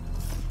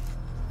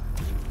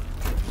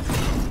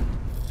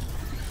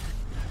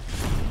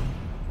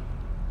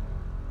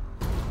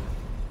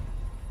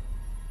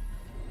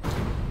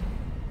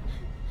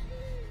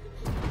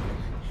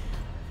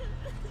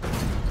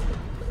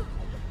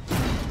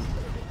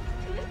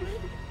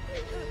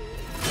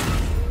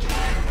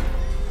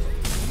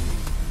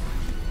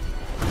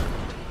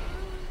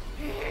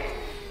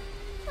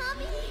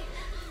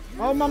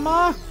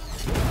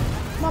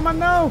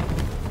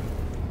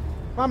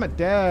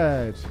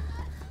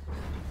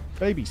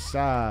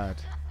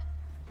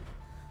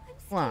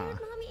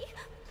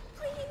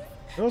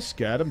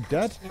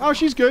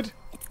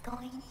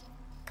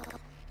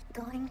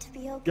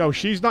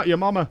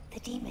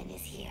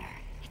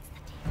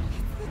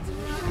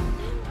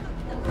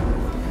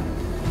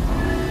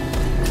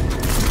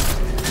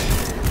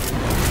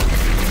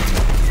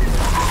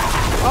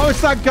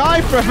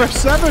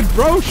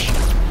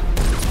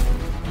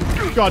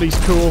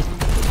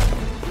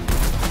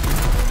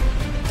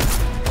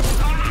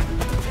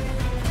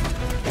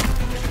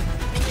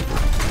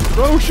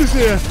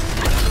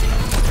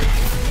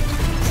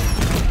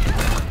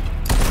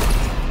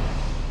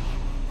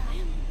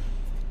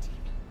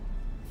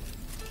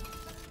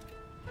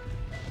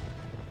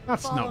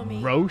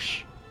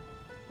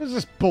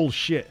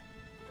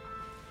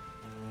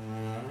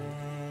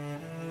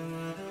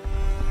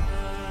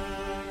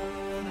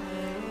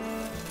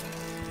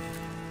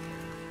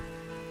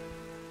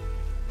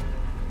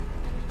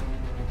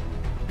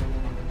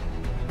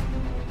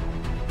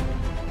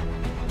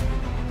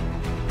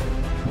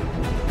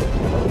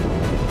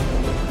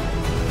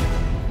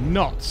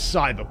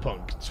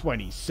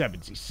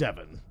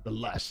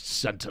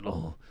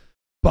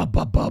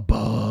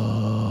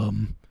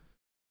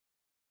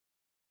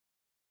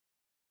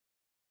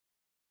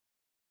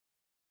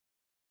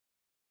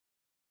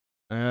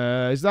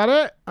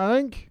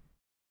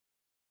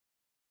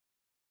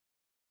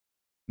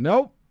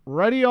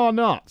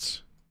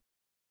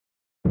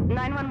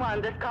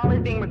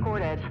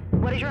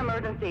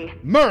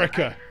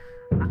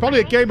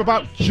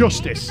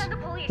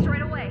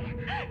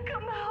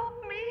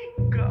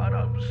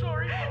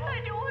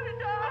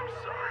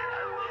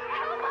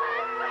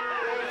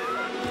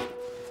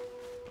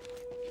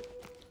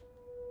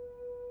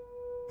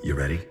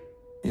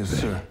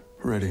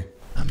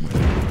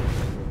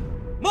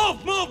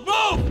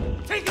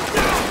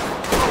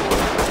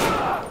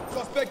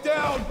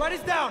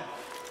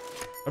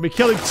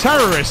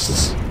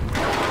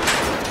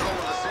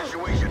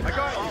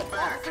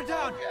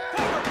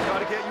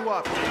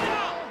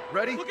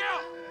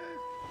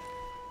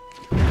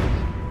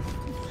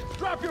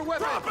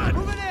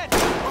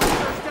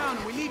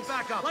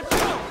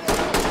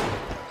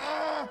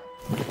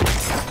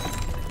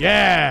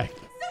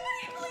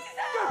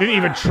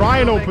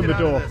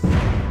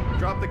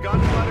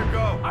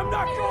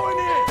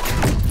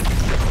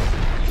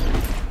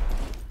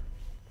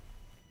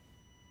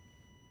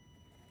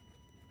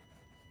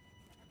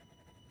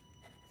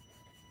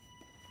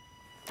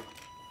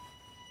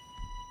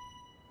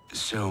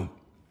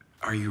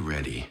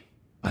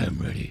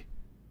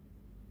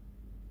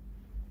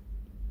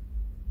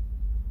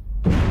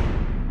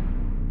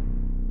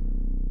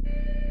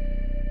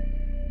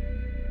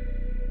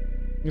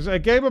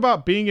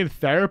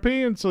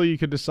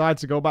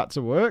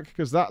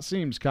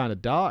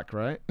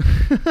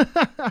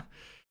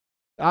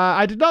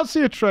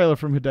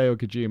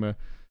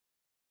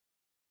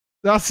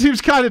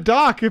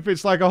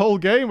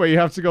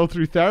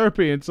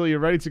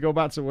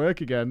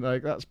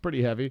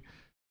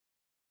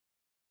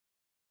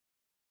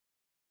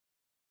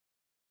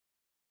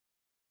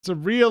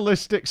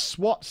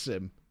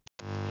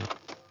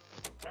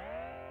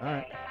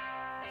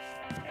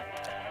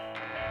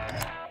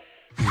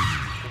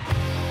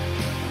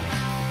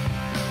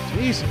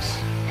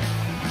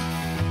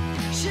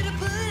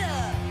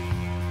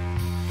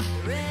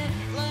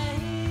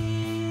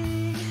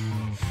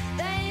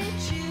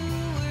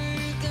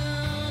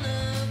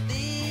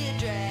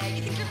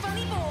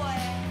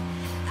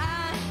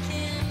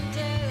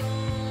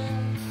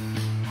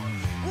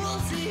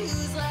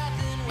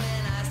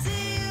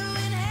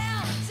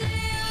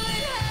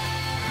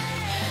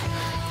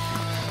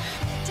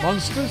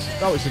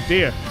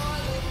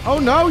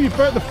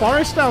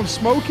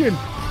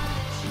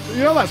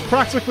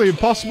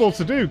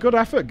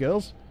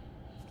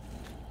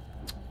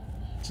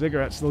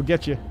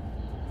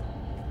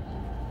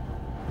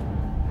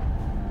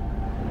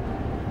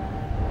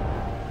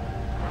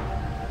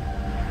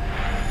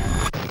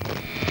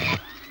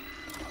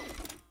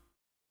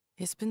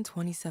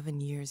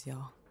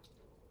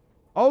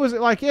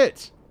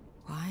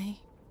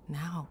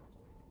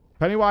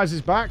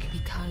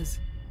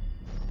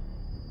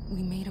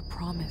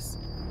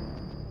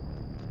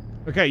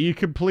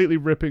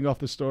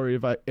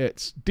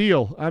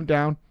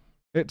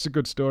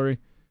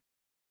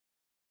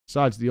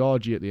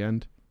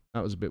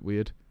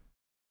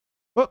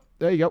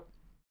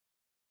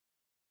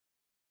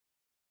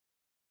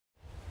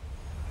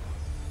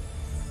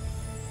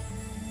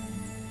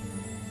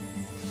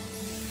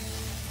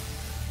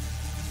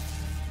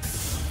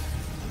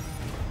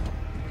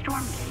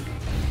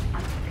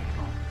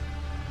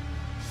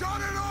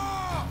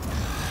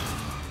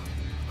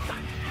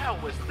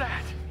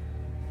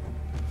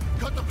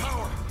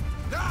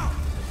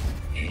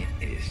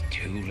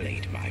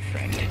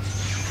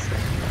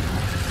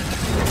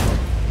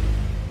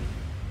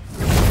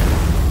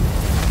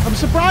 I'm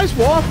surprised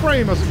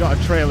Warframe hasn't got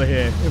a trailer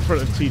here in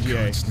front of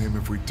TGA. What name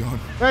have we done?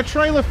 Their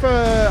trailer for,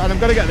 and I'm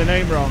going to get the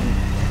name wrong,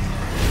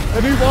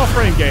 the new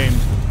Warframe game.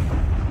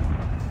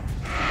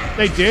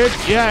 They did?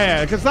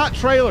 Yeah, because that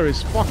trailer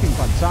is fucking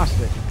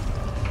fantastic.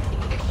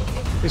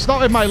 It's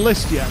not in my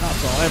list yet,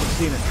 that's all. I haven't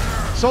seen it.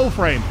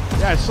 Soulframe.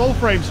 Yeah,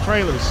 Soulframe's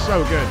trailer is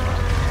so good.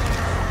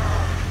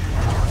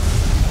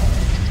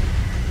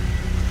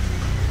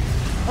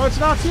 Oh, it's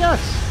an RTS.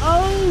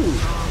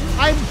 Oh!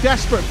 I'm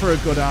desperate for a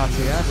good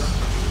RTS.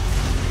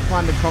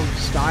 Command & Conquer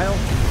style.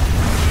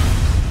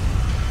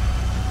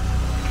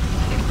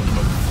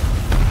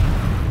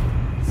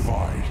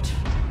 Fight,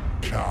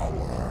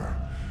 cower.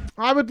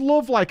 I would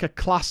love like a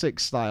classic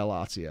style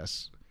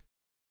RTS.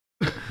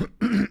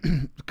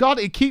 God,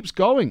 it keeps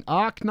going.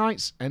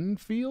 Arknight's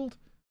Enfield?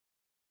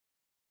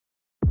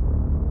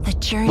 The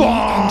journey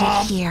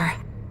ended here.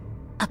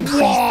 A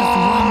place of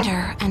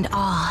wonder and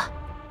awe.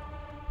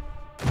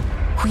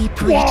 We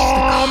breached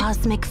the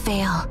cosmic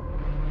veil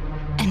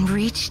and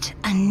reached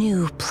a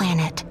new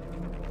planet.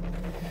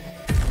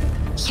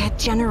 Yet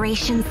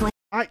generations later...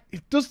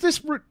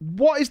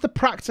 What is the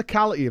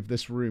practicality of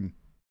this room?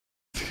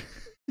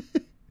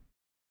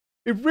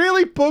 It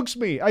really bugs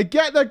me. I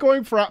get they're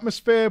going for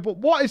atmosphere, but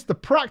what is the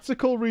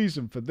practical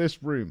reason for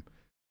this room?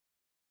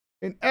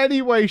 In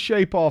any way,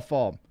 shape, or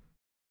form.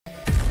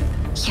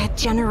 Yet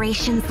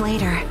generations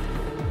later,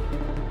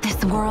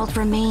 this world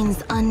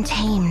remains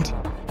untamed.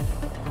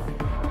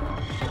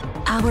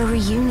 Our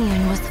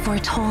reunion was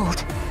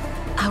foretold.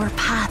 Our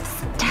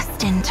paths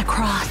destined to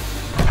cross.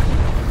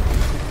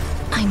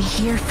 I'm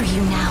here for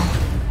you now,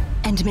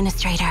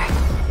 Administrator.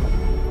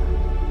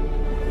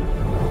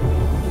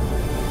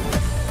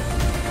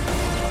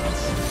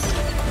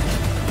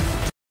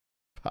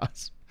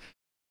 Pass.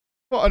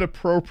 What an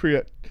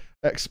appropriate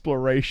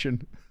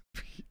exploration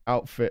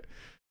outfit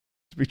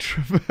to be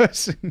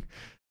traversing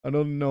an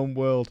unknown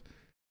world.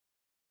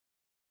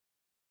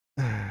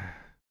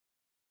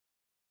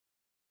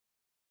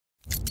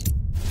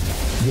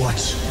 What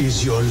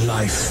is your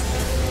life?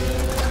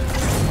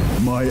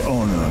 My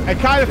honor. I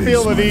kind of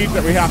feel the need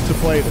that we have to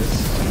play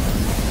this.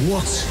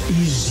 What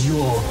is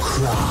your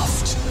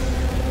craft?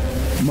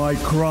 My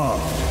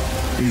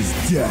craft is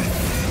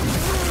death.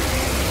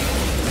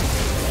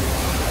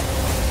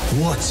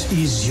 What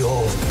is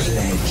your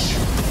pledge?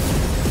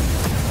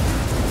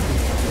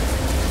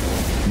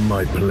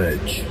 My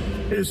pledge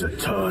is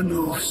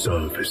eternal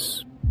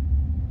service.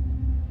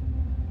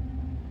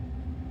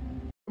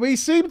 We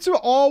seem to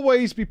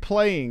always be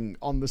playing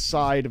on the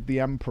side of the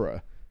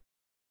Emperor.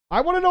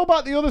 I want to know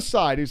about the other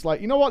side who's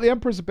like, you know what, the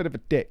Emperor's a bit of a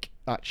dick,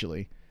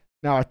 actually.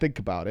 Now I think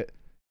about it.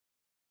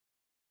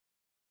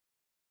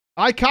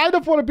 I kind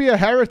of want to be a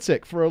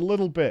heretic for a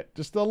little bit.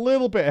 Just a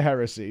little bit of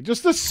heresy.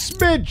 Just a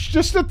smidge.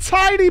 Just a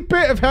tiny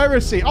bit of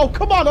heresy. Oh,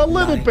 come on, a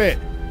little bit.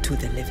 To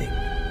the living.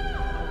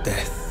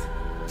 Death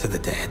to the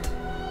dead.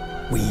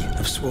 We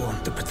have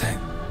sworn to protect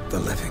the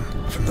living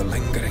from the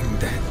lingering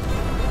dead.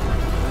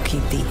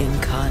 Keep the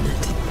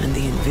incarnate and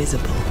the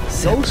invisible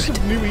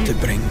separate to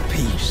bring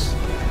peace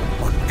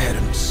on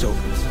errant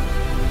souls.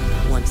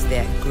 Once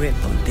their grip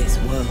on this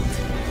world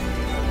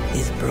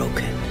is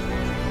broken.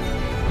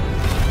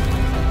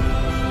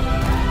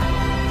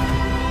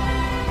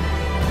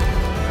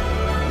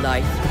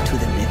 Life to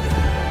the living.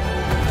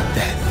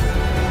 Death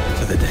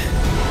to the dead.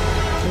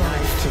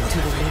 Life to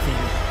the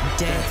living.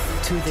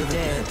 Death to the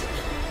dead.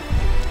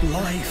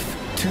 Life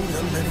to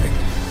the living.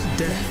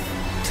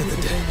 Death to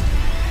the dead.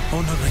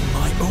 Honoring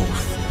my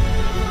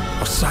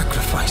oath. Or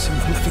sacrificing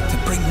the living to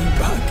bring me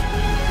back.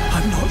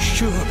 I'm not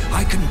sure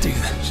I can do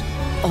this.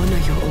 Honor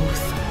your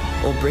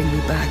oath. Or bring me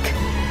back.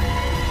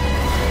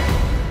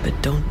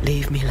 But don't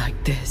leave me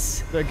like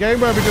this. The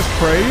game where we just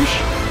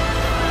praise.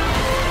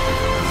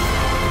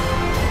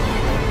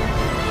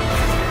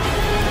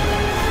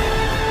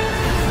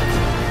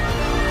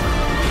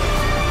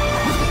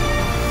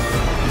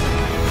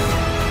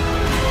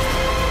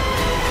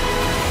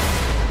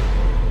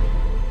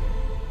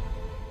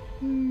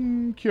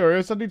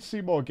 Curious. I need to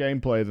see more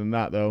gameplay than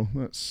that, though.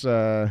 That's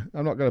I'm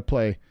not going to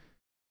play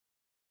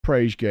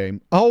praise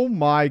game. Oh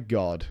my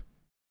god.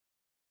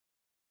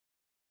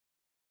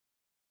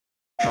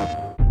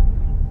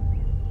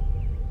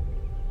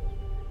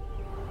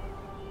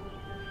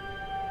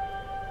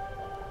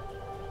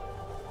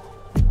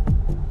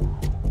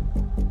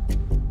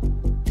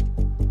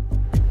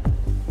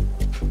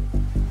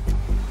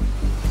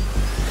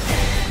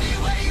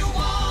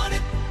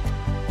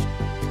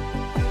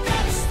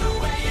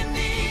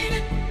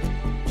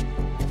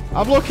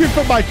 I'm looking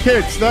for my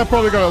kids. They're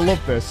probably going to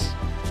love this.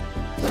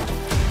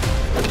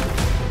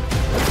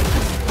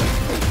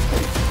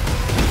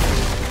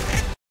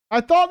 I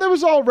thought there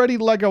was already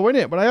Lego in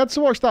it, but I had to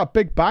watch that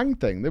Big Bang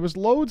thing. There was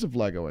loads of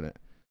Lego in it.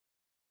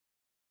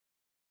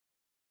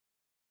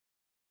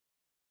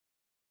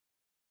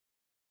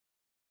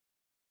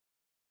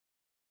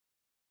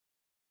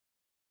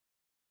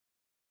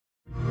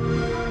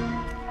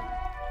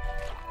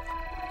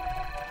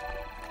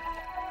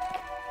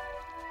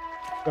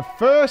 The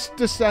first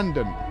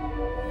descendant.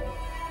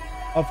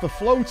 of the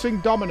floating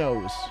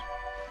dominoes.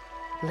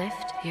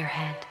 Lift your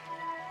head.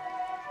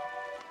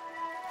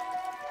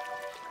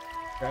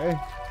 Okay.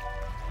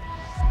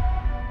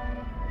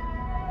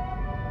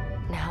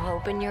 Now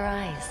open your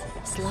eyes,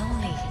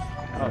 slowly.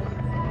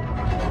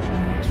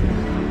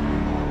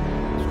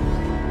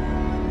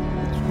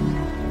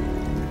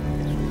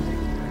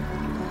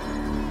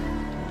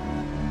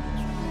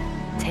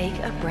 Take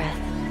a breath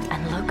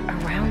and look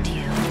around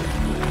you.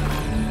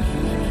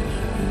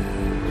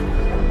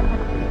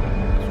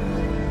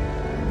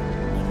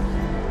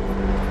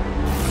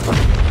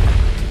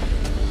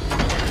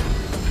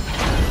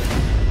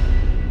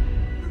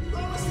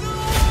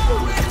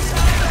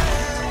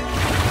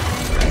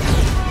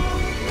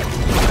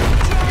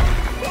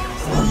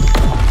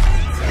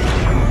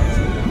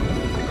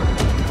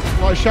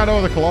 Like Shadow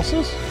of the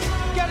Colossus?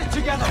 Get it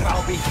together,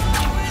 Balby.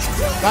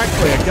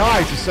 Thankfully, a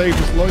guy to save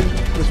this woman.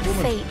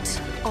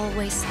 Fate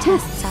always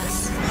tests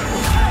us.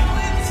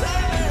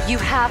 You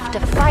have to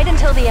fight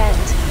until the end.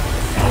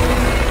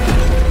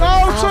 No,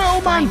 I'll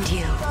Turtle Man! find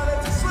you.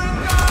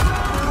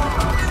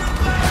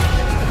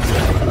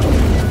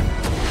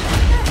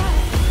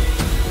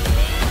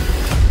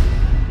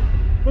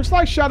 Looks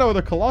like Shadow of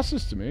the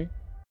Colossus to me.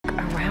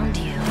 Around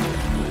you.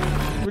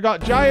 We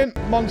got Giant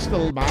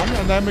Monster Man,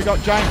 and then we got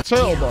Giant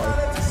Turtle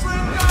Boy.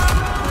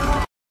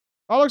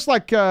 That looks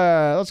like,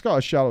 let's go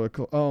a Shadow of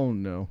the oh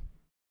no.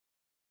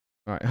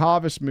 Alright,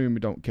 Harvest Moon, we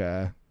don't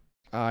care.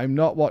 I'm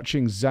not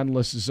watching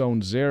Zenless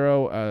Zone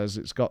Zero, as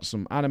it's got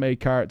some anime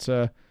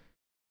character.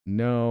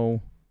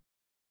 No.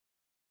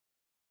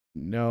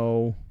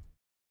 No.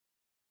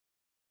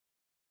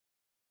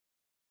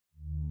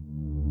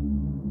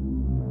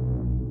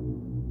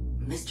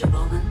 Mr.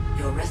 Bowman,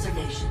 your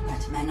reservation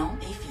at Manon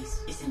et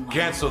Fils is in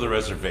Cancel the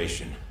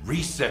reservation.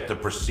 Reset the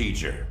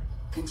procedure.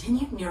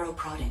 Continued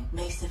neuroprodding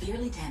may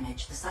severely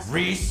damage the suspect.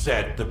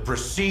 Reset the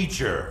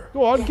procedure.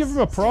 Go on, give him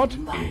a prod.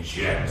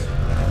 Inject.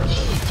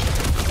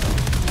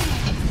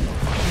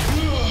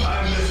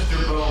 I'm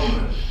Mr.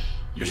 Bowman.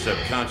 Your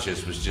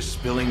subconscious was just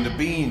spilling the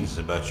beans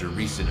about your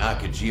recent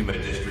Akajima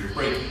district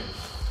break-in.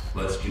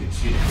 Let's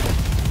continue.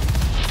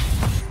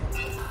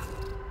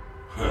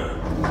 Huh.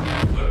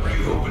 What were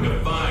you hoping to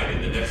find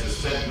in the Nexus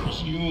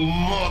Sentinels? You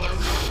mother...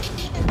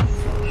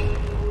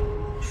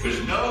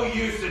 There's no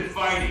use in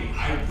fighting.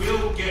 I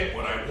will get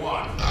what I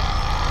want.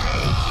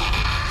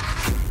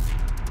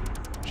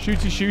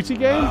 Shooty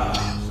game?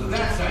 So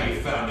that's how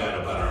you found out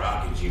about our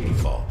Akajima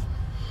vault.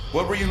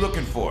 What were you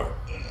looking for?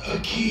 A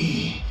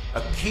key.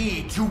 A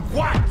key to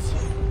what?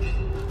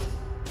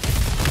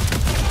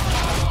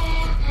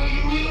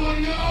 You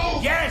don't know?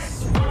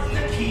 Yes! What's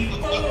the key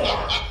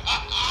for?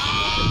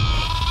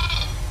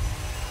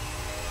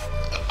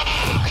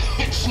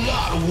 It's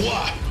not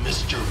what,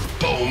 Mr.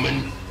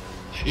 Bowman.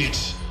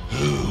 It's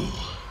who.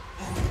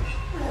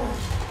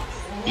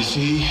 You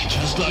see,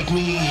 just like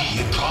me,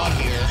 you're caught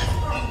here.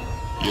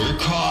 You're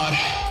caught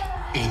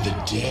in the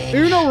den.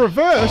 Uno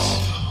reverse.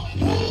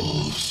 Of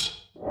wolves.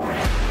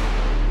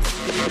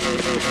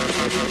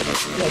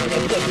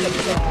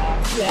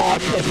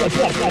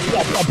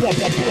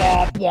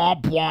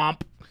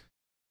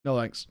 No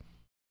thanks.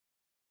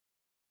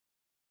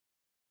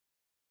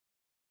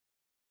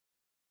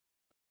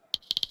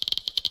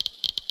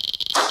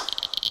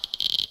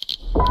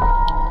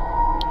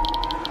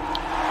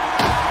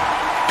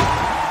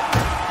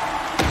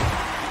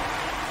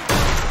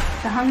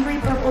 The hungry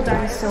purple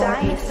dinosaur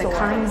ate the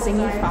kind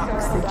zingy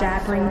fox, the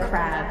jabbering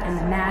crab, and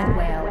the mad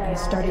whale, and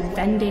started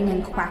bending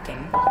and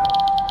quacking.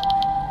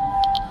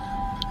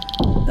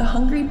 The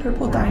hungry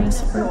purple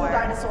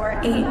dinosaur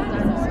ate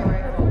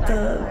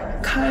the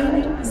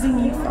kind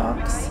zingy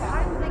fox,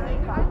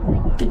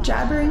 the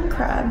jabbering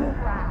crab,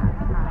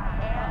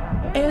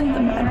 and the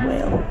mad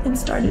whale, and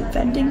started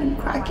bending and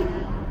quacking.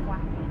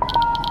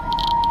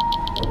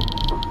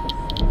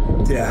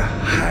 The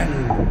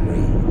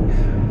hungry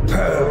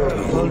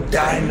purple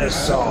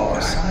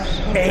dinosaurs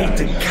ate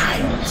the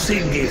kind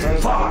zingy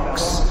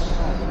fox,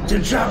 the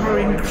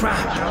jabbering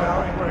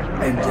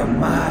crab, and the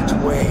mad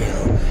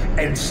whale,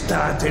 and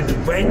started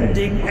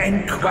bending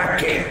and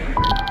quacking.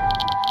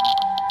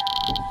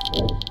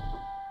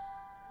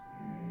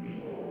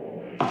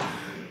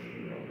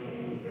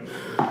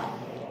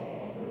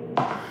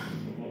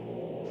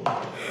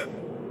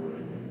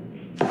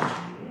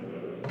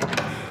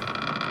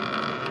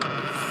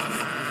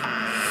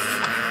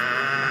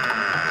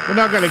 We're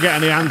not going to get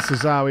any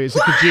answers, are we? It's a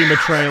Kojima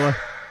trailer.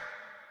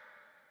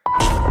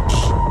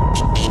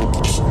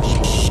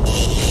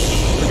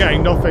 We're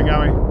getting nothing,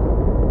 are we?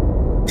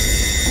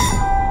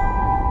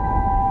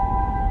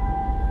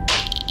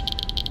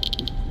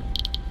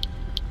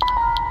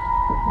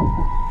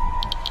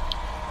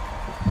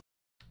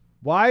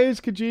 Why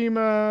is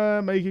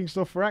Kojima making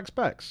stuff for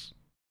Xbox?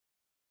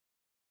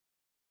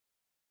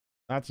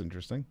 That's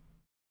interesting.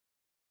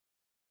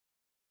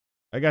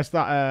 I guess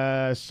that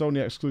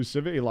Sony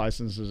exclusivity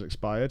license has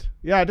expired.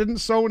 Yeah, didn't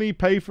Sony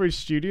pay for his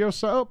studio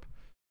setup?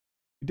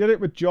 He did it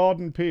with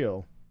Jordan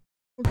Peele.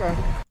 Okay.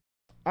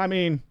 I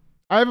mean,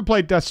 I haven't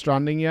played Death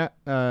Stranding yet,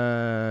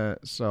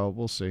 so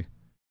we'll see.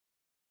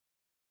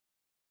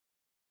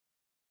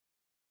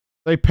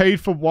 They paid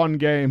for one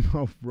game.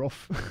 Oh,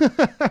 rough.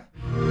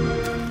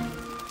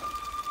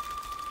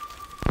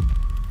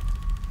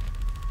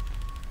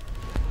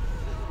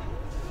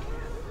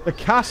 The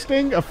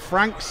casting of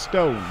Frank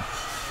Stone.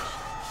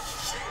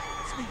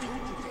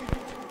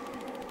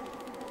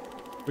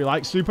 We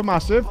like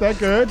Supermassive. They're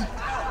good.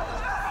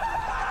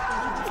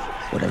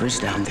 Whatever's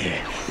down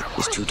there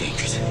is too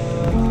dangerous.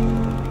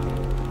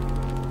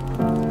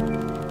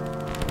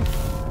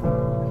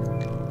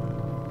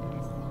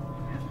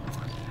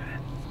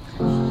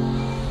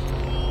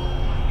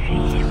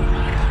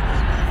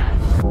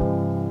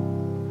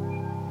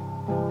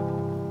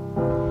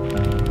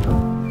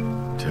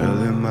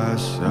 Telling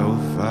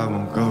myself I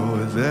won't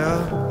go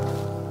there.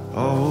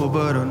 Oh,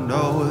 but I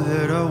know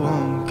that I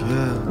won't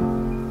care.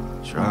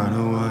 Trying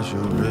to wash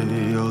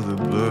away all the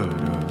blood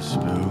I've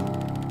spilled.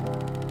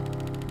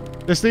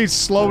 This needs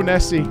slow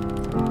Nessie.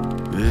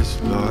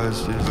 This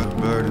loss is a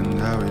burden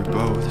that we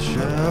both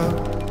share.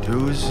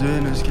 Two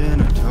sinners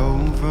can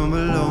atone from a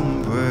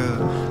lone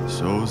prayer.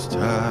 Souls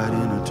tied,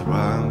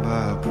 intertwined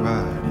by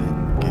pride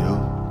and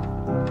guilt.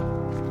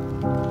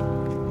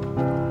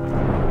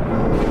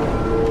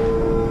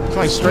 It's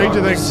like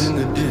Stranger Things. In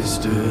the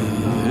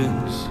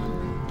distance,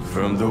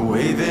 from the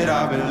way that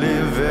I've been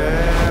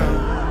living,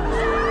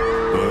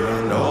 but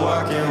I know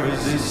I can't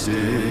resist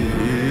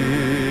it.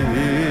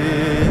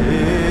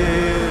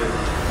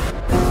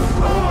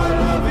 Oh, I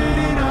love it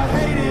and I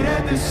hate it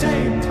at the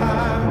same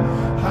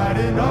time.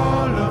 Hiding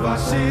all of our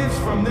sins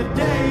from the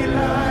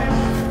daylight,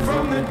 running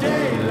from the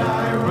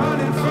daylight,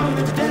 running from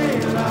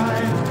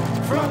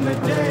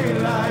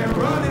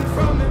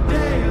the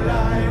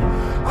daylight.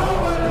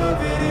 Oh, I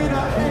love it and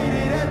I hate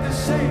it at the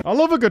same. I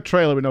love a good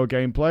trailer with no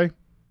gameplay.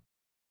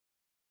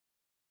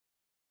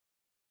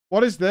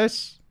 What is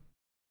this?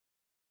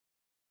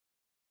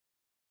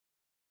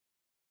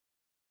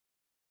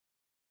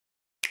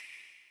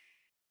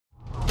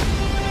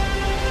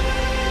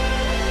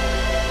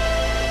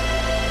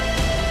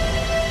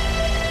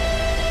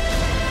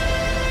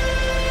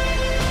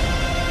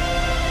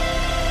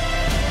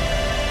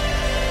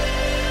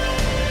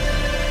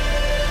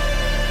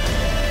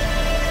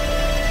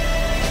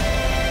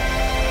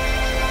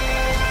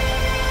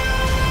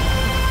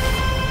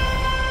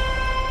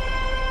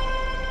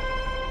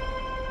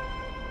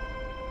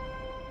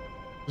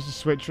 Was the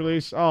Switch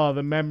release? Oh,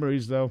 the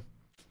memories, though.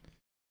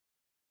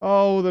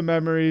 Oh, the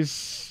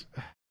memories.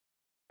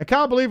 I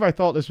can't believe I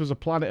thought this was a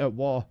planet at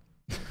war.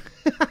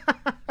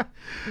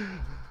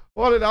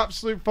 What an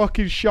absolute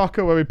fucking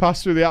shocker when we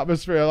passed through the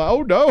atmosphere. Like,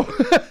 oh, no.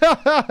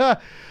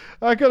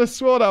 I could have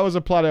sworn that was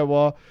a planet at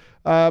war.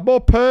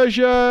 More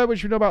Persia,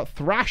 which we know about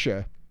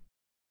Thrasher.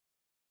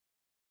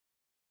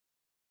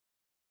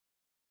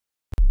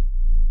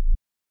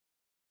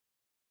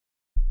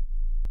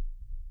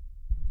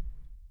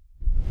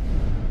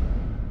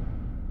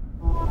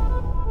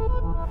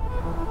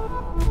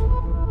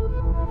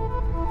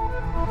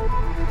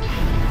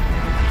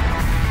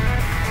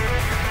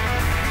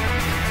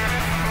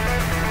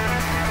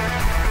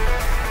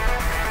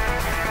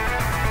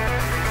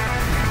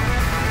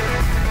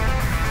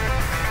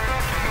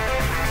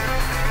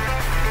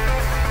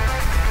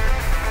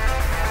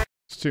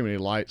 Too many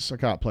lights. I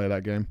can't play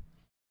that game.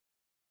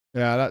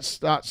 Yeah,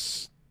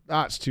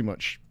 that's too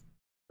much.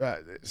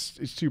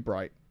 It's too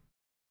bright.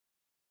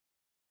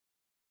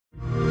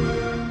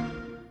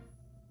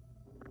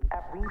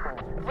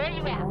 Where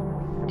you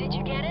at? Did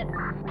you get it?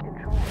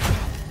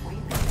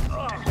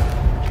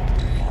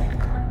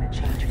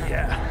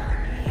 Yeah.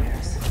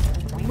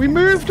 We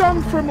moved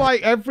on from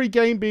like every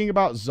game being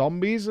about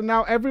zombies, and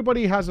now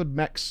everybody has a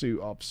mech suit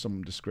of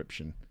some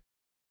description.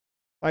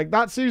 Like,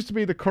 that seems to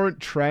be the current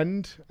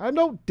trend. I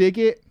don't dig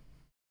it.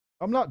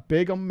 I'm not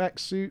big on mech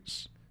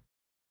suits.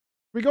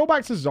 We go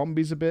back to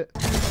zombies a bit.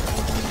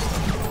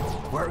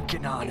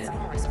 Working on it.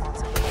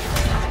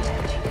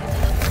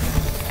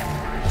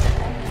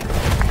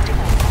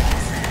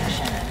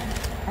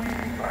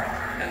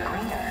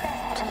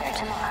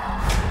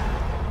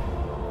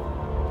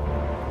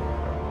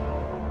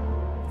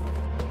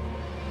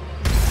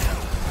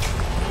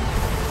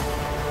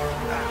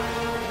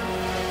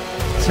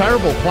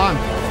 Terrible plan.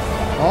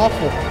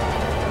 Awful.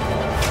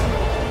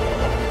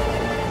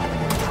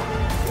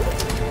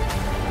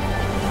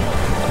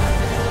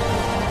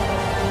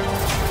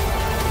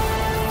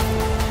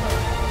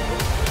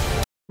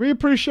 We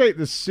appreciate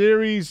the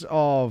series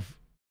of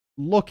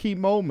lucky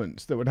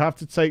moments that would have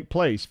to take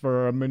place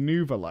for a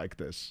maneuver like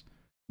this.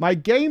 My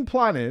game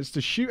plan is to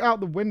shoot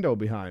out the window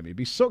behind me,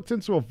 be sucked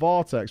into a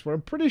vortex where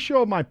I'm pretty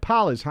sure my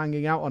pal is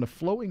hanging out on a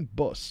floating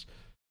bus.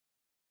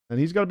 And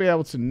he's got to be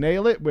able to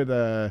nail it with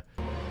a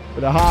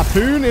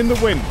harpoon in the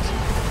wind.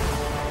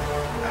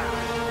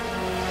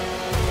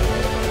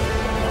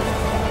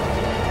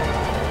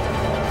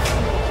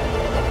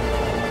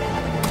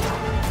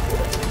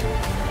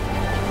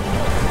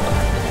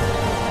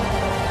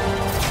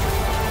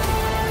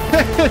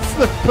 It's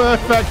the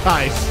perfect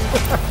heist.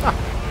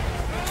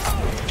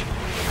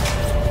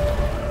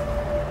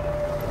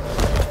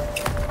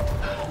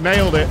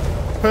 Nailed it.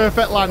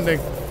 Perfect landing.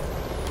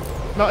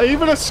 Not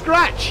even a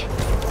scratch.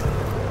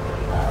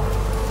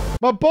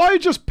 My boy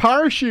just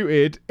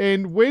parachuted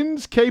in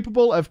winds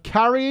capable of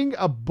carrying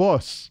a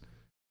bus.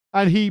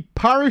 And he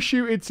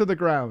parachuted to the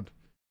ground.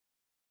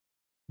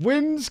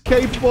 Winds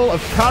capable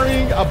of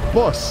carrying a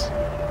bus.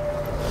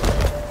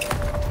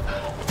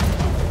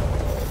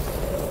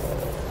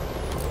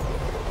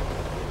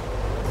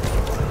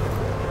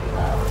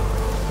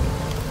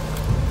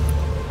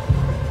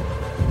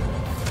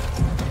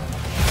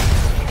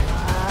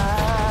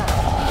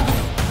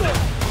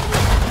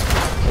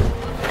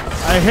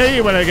 I hate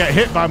it when I get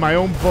hit by my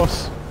own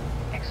bus.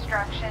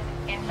 Extraction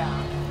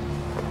inbound.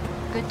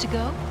 Good to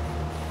go?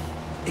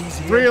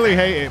 Really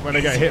hate it when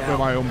I get hit by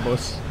my own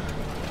bus.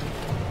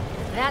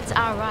 That's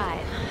our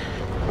ride.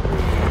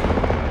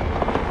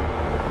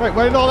 Wait,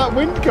 where did all that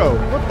wind go?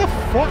 What the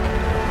fuck?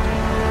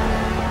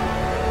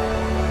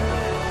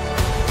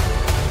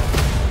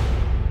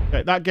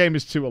 Okay, that game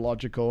is too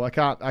illogical. I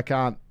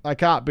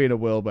can't be in a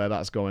world where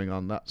that's going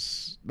on.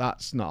 That's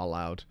not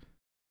allowed.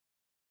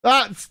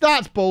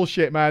 That's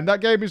bullshit, man. That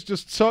game is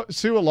just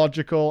too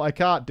illogical. I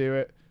can't do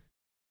it.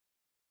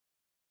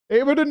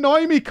 It would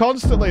annoy me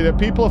constantly that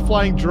people are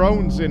flying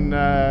drones in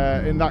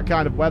that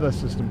kind of weather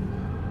system.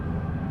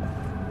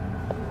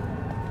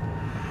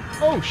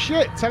 Oh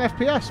shit, 10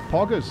 FPS,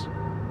 poggers.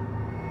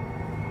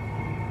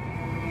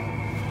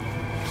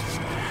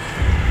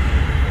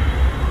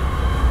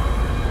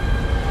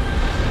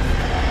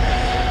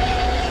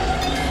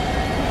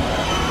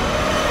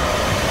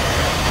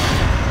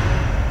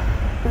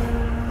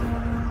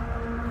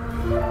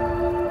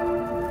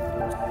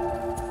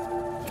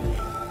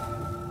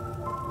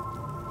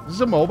 Is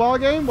this a mobile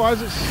game? Why is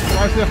the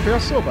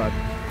FPS so bad?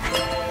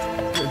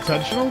 Is it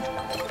intentional?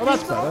 Oh,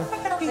 that's better.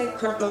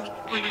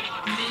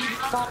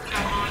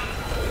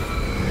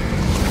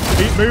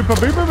 Beep boop a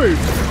boop a boop.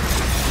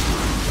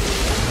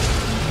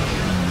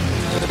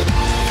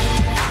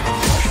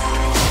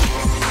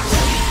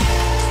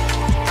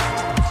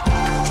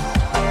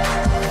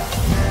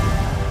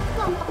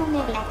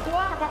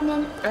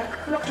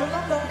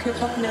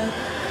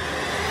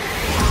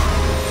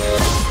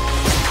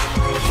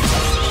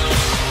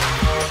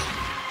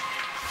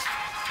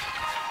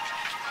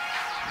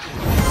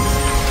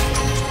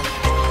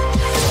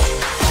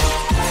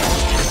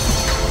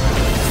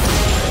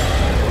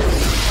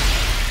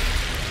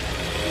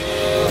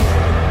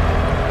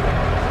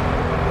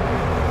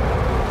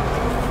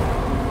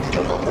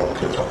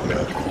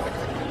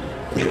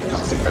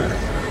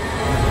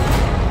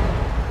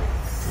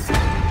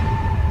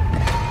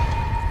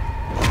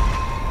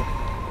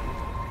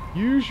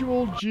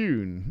 Usual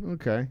June.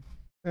 Okay.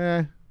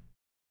 Is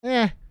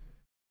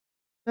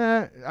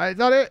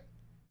that it?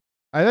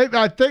 I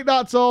think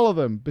that's all of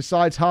them.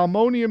 Besides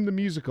Harmonium the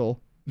musical.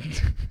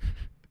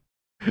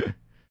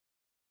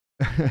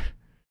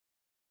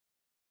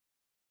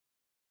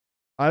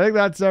 I think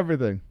that's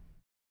everything.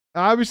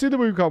 We've seen the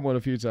Wukong one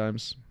a few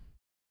times.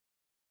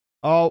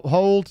 Oh,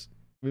 hold.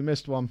 We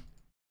missed one.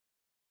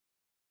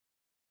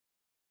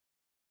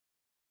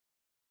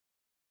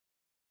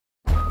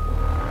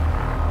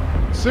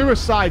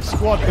 Suicide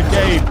Squad the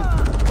game.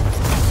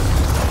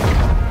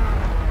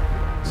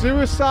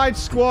 Suicide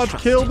Squad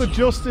Kill the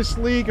Justice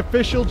League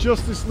official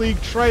Justice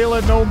League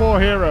trailer. No more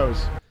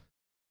heroes.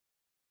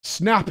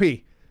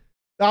 Snappy.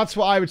 That's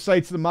what I would say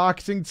to the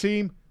marketing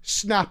team.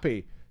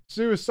 Snappy.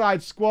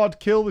 Suicide Squad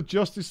Kill the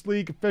Justice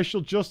League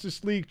official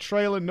Justice League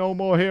trailer. No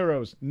more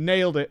heroes.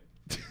 Nailed it.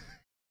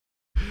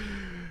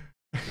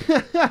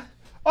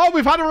 Oh,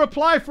 we've had a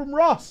reply from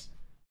Ross.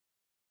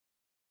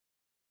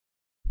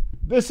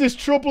 This is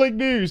troubling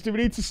news. Do we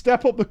need to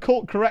step up the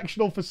cult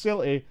correctional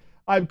facility?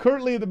 I'm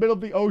currently in the middle of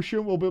the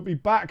ocean. We'll be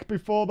back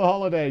before the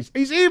holidays.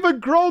 He's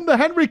even grown the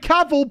Henry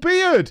Cavill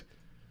beard.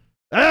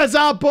 There's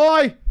our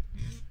boy.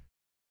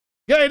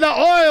 Getting that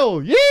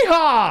oil.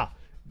 Yeehaw.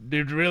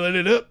 Drilling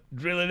it up.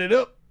 Drilling it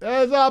up.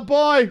 There's our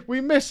boy.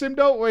 We miss him,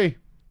 don't we?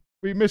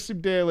 We miss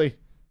him dearly.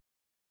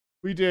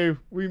 We do.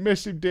 We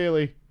miss him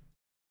dearly.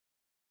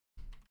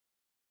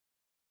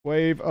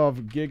 Wave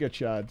of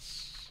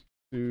gigachads.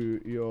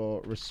 To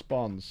your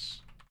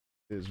response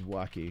is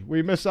wacky.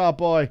 We miss our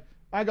boy.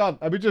 Hang on.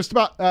 Are we just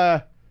about...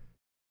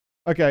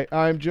 Okay,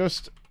 I'm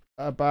just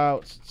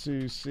about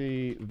to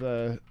see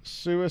the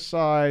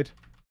Suicide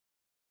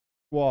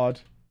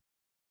Squad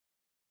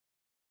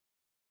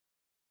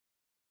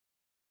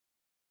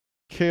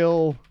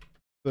kill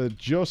the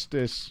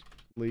Justice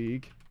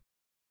League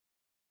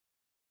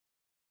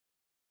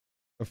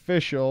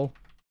official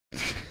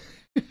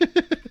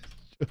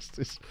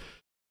Justice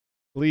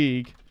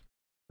League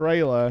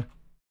trailer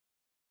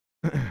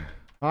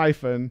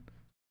hyphen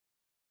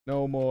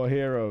no more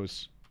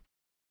heroes.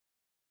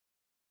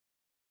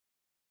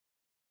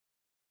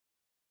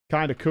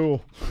 Kind of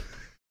cool.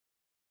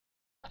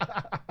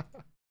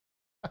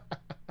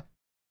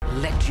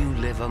 Let you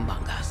live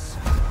among us.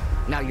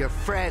 Now your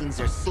friends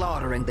are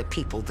slaughtering the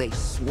people they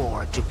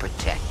swore to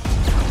protect.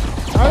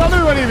 I don't know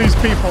who any of these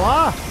people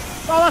are.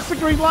 Oh, that's the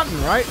Green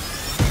Lantern, right?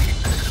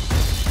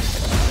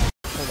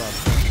 Hold on.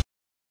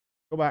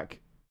 Go back.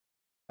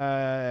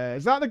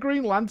 Is that the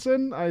Green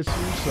Lantern? I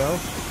assume so.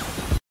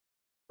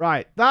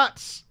 Right,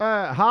 that's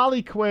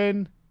Harley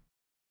Quinn,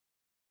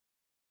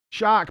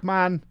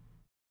 Sharkman,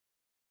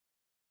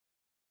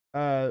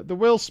 the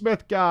Will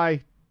Smith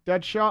guy,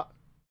 Deadshot,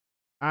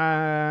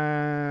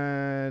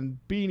 and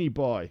Beanie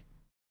Boy.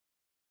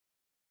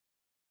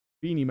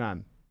 Beanie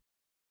Man.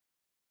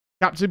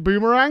 Captain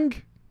Boomerang?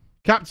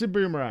 Captain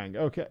Boomerang,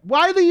 okay.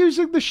 Why are they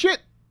using the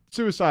shit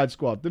Suicide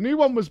Squad? The new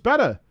one was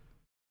better.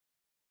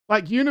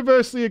 Like,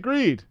 universally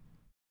agreed.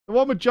 The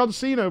one with John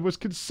Cena was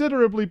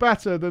considerably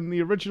better than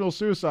the original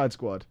Suicide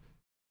Squad.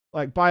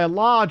 Like, by a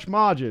large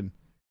margin.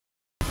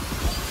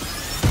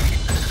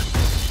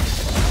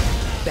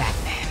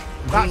 Batman.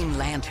 Green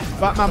Lantern.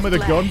 Batman with a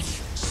gun.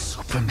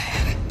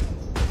 Superman.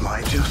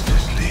 My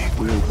Justice League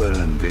will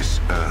burn this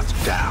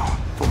earth down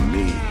for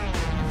me.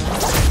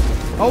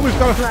 Oh, we've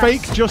got a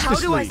fake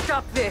Justice How do I League.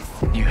 stop this?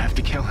 You have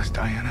to kill us,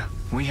 Diana.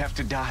 We have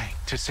to die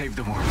to save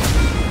the world.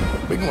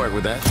 We can work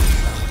with that.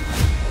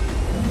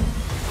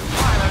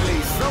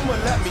 Finally, someone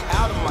let me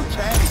out of my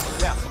cage.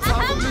 Now,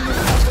 talk to me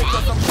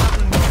because I'm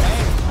having no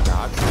aim.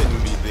 Nah, I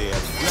couldn't be there.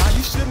 Nah,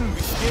 you shouldn't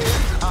be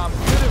scared. I'm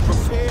good at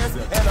repairs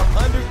and I'm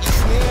under each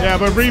snare. Yeah,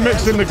 we're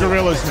remixing the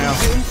Gorillas now.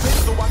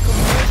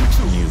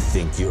 You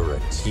think you're a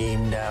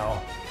team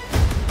now?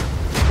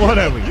 What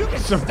are we?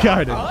 Some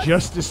kind of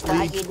Justice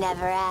League? You'd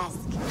never ask.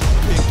 Pick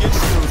and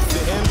choose,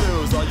 sit and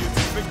lose, all you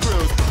different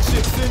crews.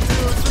 Chicks and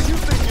dudes, who you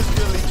think is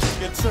really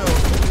kicking too?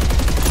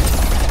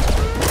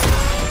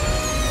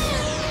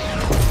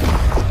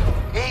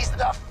 He's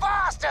the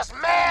fastest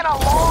man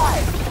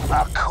alive,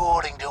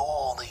 according to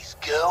all these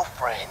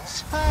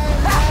girlfriends.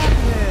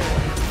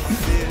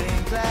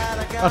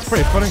 That's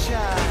pretty funny.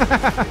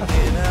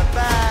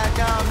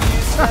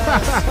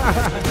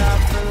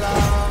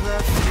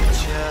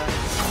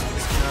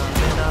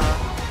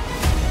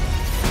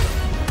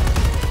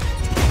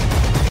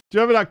 Do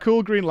you remember that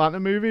cool Green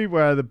Lantern movie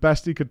where the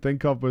best he could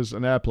think of was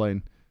an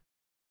airplane?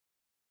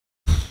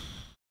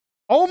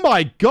 Oh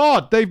my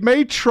god, they've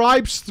made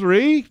Tribes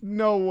 3?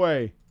 No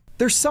way.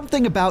 There's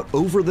something about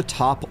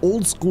over-the-top,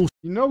 old-school...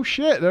 No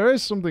shit, there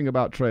is something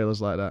about trailers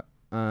like that.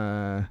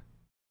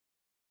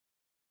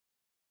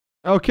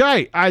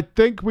 Okay, I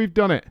think we've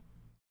done it.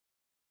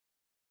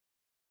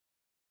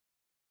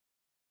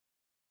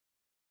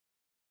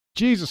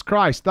 Jesus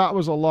Christ, that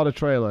was a lot of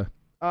trailer.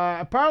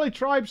 Apparently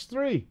Tribes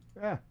 3,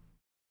 yeah.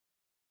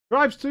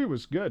 Tribes 2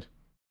 was good.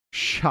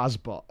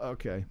 Shazbot,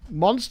 okay.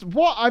 Monster,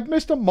 what? I've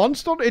missed a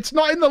monster? It's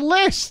not in the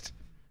list!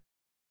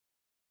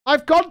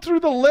 I've gone through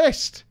the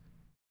list!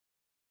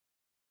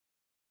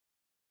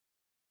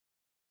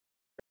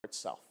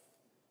 Itself.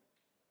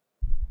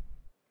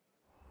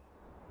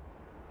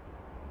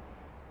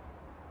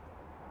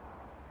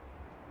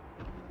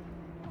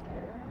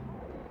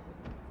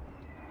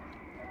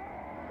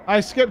 I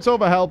skipped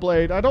over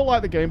Hellblade. I don't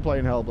like the gameplay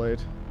in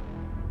Hellblade.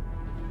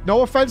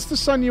 No offense to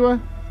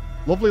Senua.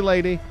 Lovely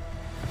lady.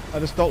 I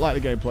just don't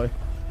like the gameplay.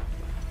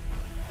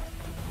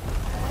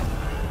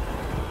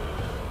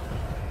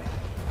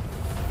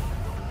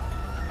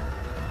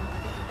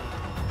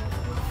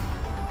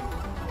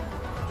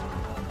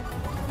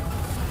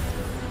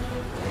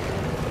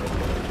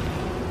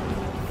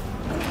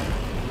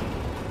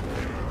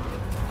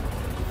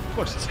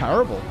 Looks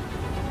terrible.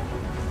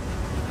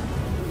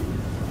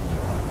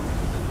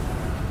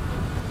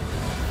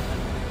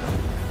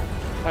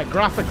 Like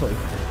graphically.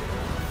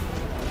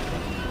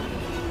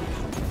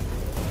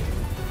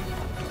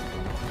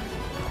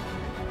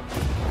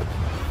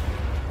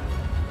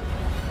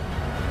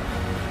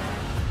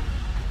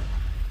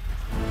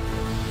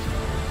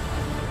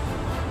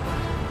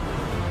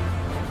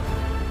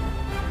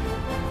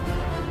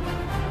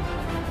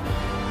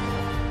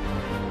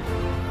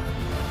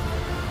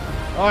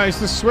 Oh,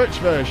 it's the Switch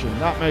version.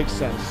 That makes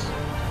sense.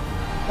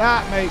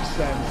 That makes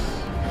sense.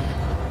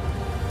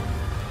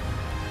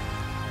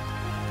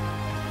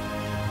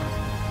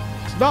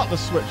 It's not the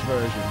Switch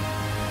version.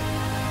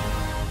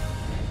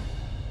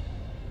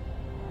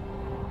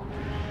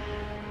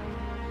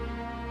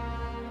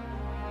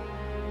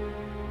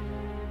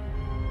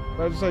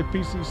 Where does it say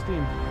PC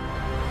Steam?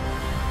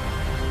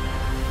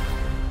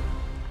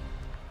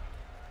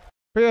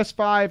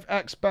 PS5,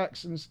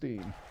 Xbox, and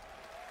Steam.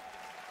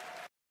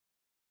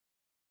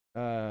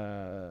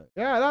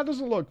 Yeah, that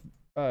doesn't look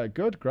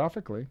good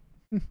graphically.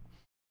 There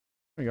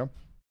you go.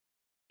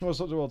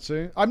 What's up to World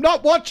 2? I'm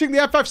not watching the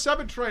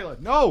FF7 trailer.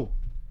 No.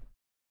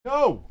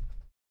 No.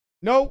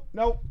 No,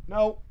 no,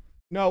 no,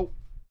 no,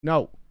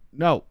 no,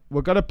 no.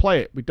 We're going to play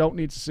it. We don't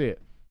need to see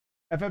it.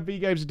 FMV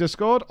games in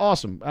Discord?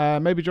 Awesome.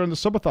 Maybe during the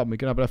subathon we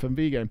can have an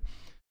FMV game.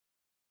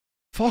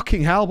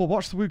 Fucking hell, but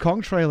watch the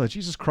Wukong trailer.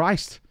 Jesus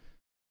Christ.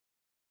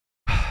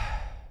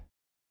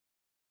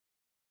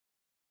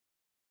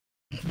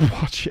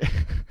 Watch it.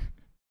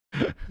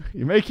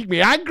 You're making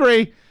me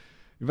angry.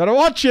 You better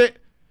watch it.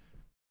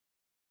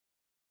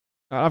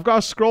 I've got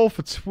to scroll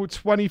for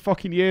 20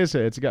 fucking years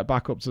here to get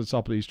back up to the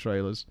top of these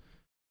trailers.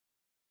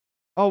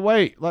 Oh,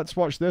 wait. Let's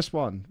watch this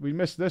one. We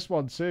missed this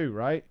one too,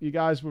 right? You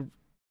guys were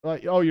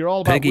like, oh, you're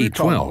all about Peggy Wukong,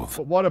 12.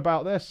 but what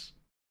about this?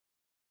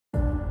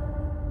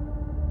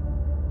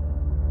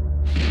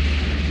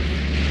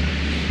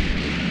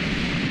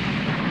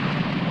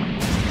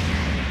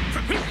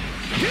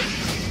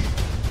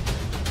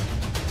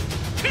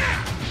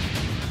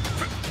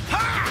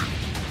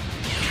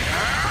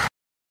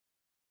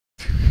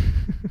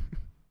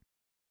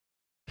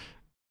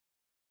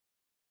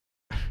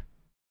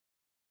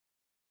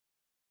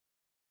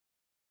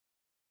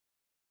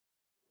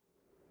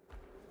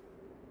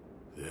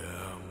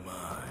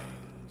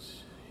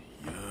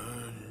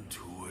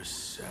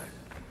 ascend,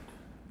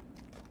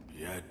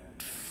 yet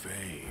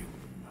fame.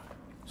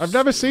 I've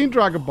never seen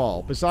Dragon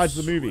Ball besides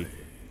the movie.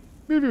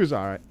 The movie was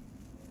alright.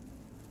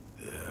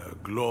 Their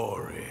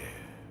glory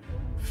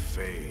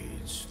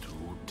fades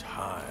through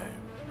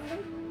time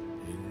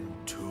in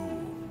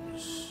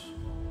tombs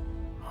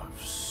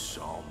of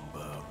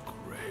somber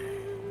gray.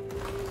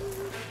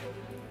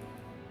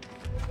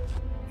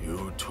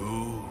 You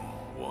too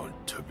want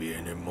to be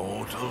an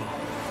immortal?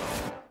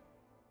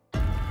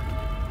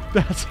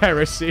 That's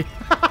heresy.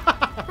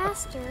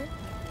 Master,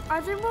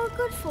 are there more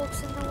good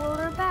folks in the world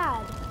or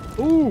bad?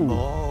 Ooh.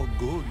 More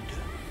good,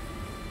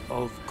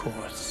 of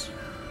course.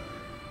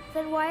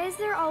 Then why is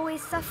there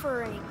always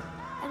suffering?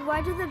 And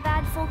why do the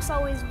bad folks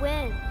always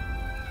win?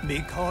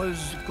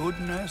 Because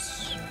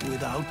goodness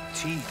without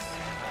teeth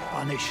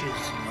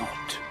punishes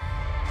not.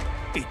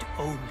 It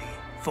only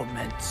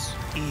foments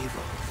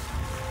evil.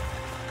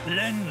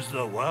 Cleanse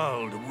the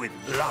world with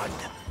blood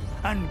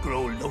and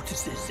grow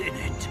lotuses in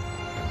it.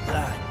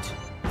 That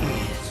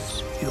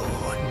is your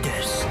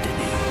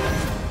destiny.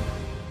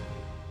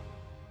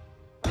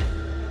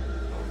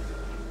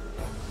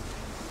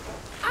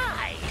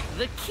 I,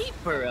 the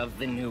keeper of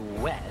the New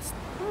West,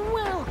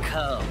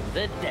 welcome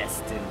the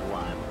Destined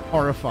One.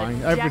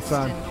 Horrifying every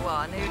time. Destined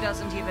one who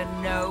doesn't even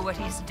know what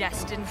he's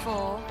destined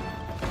for.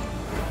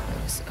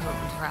 Those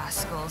old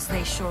rascals,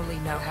 they surely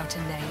know how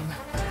to name.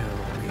 Tell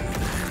me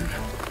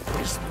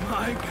then, is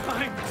my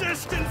kind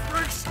destined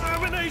for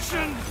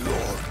extermination?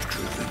 You're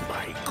driven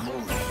by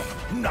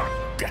greed, not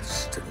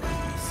destiny.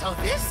 So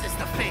this is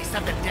the face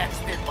of the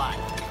Destined One.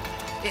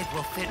 It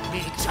will fit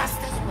me just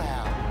as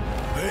well.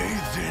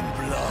 Bathed in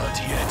blood,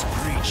 yet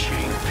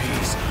preaching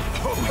peace.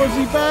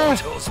 Fuzzy bear.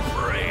 Mortals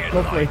pray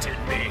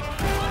enlighten me.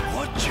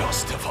 What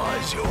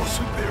justifies your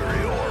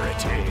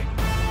superiority?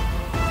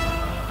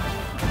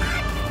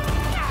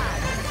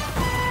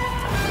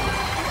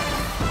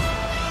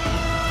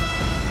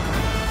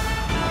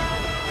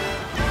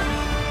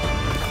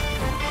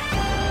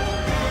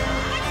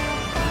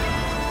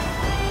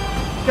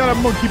 Got a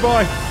monkey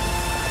boy.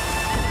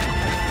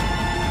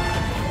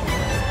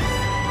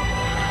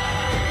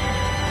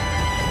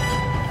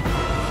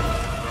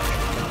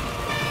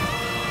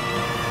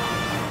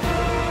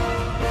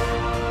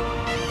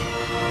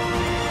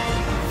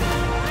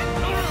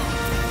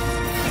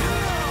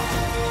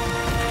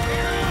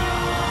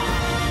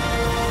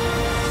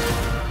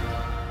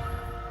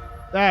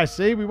 There,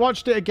 see, we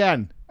watched it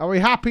again. Are we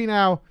happy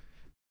now?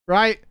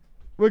 Right?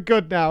 We're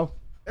good now.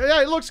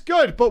 Yeah, it looks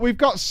good, but we've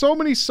got so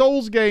many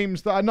Souls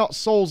games that are not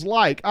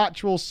Souls-like,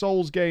 actual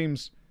Souls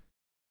games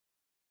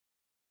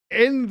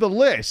in the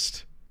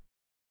list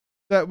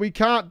that we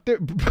can't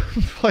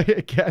play it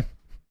again.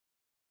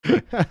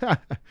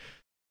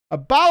 A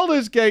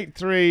Baldur's Gate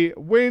 3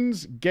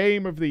 wins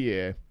Game of the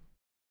Year.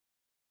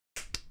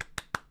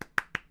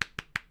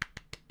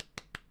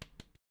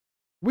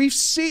 We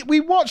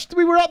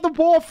were at the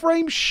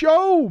Warframe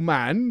show,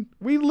 man.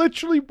 We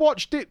literally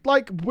watched it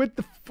like with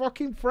the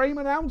fucking frame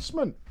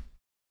announcement.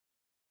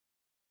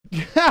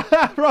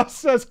 Ross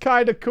says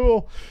kinda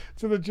cool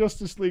to the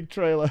Justice League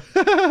trailer.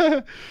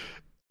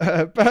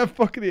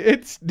 Fucking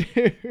it's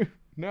new.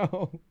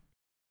 No.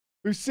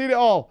 We've seen it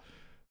all.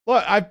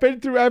 Look, I've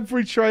been through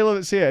every trailer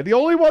that's here. The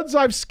only ones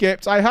I've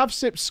skipped, I have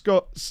skipped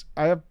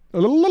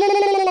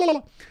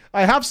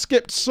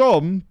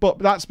some, but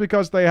that's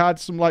because they had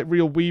some like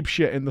real weeb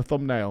shit in the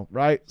thumbnail,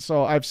 right?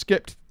 So I've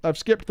skipped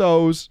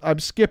those. I'm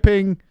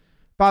skipping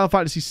Final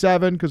Fantasy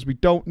VII because we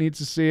don't need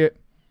to see it.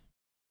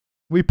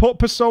 We put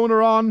Persona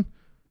on.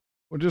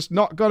 We're just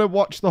not going to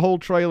watch the whole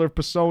trailer of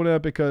Persona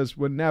because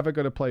we're never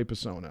going to play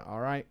Persona, all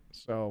right?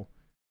 So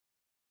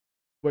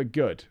we're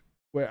good.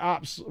 We're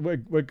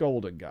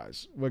golden,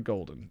 guys. We're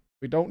golden.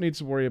 We don't need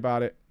to worry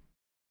about it.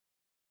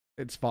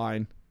 It's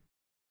fine.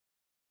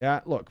 Yeah,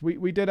 look,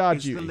 we did our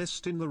duty. Is the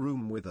list in the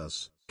room with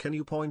us? Can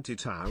you point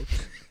it out?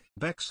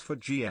 Bex for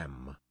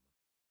GM.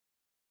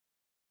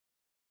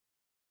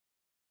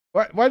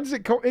 When's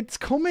it come? It's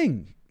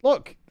coming.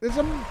 Look, there's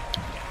a...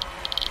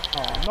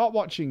 Oh, I'm not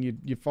watching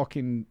you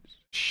fucking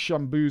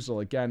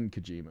shamboozle again,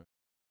 Kojima.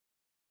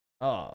 Oh.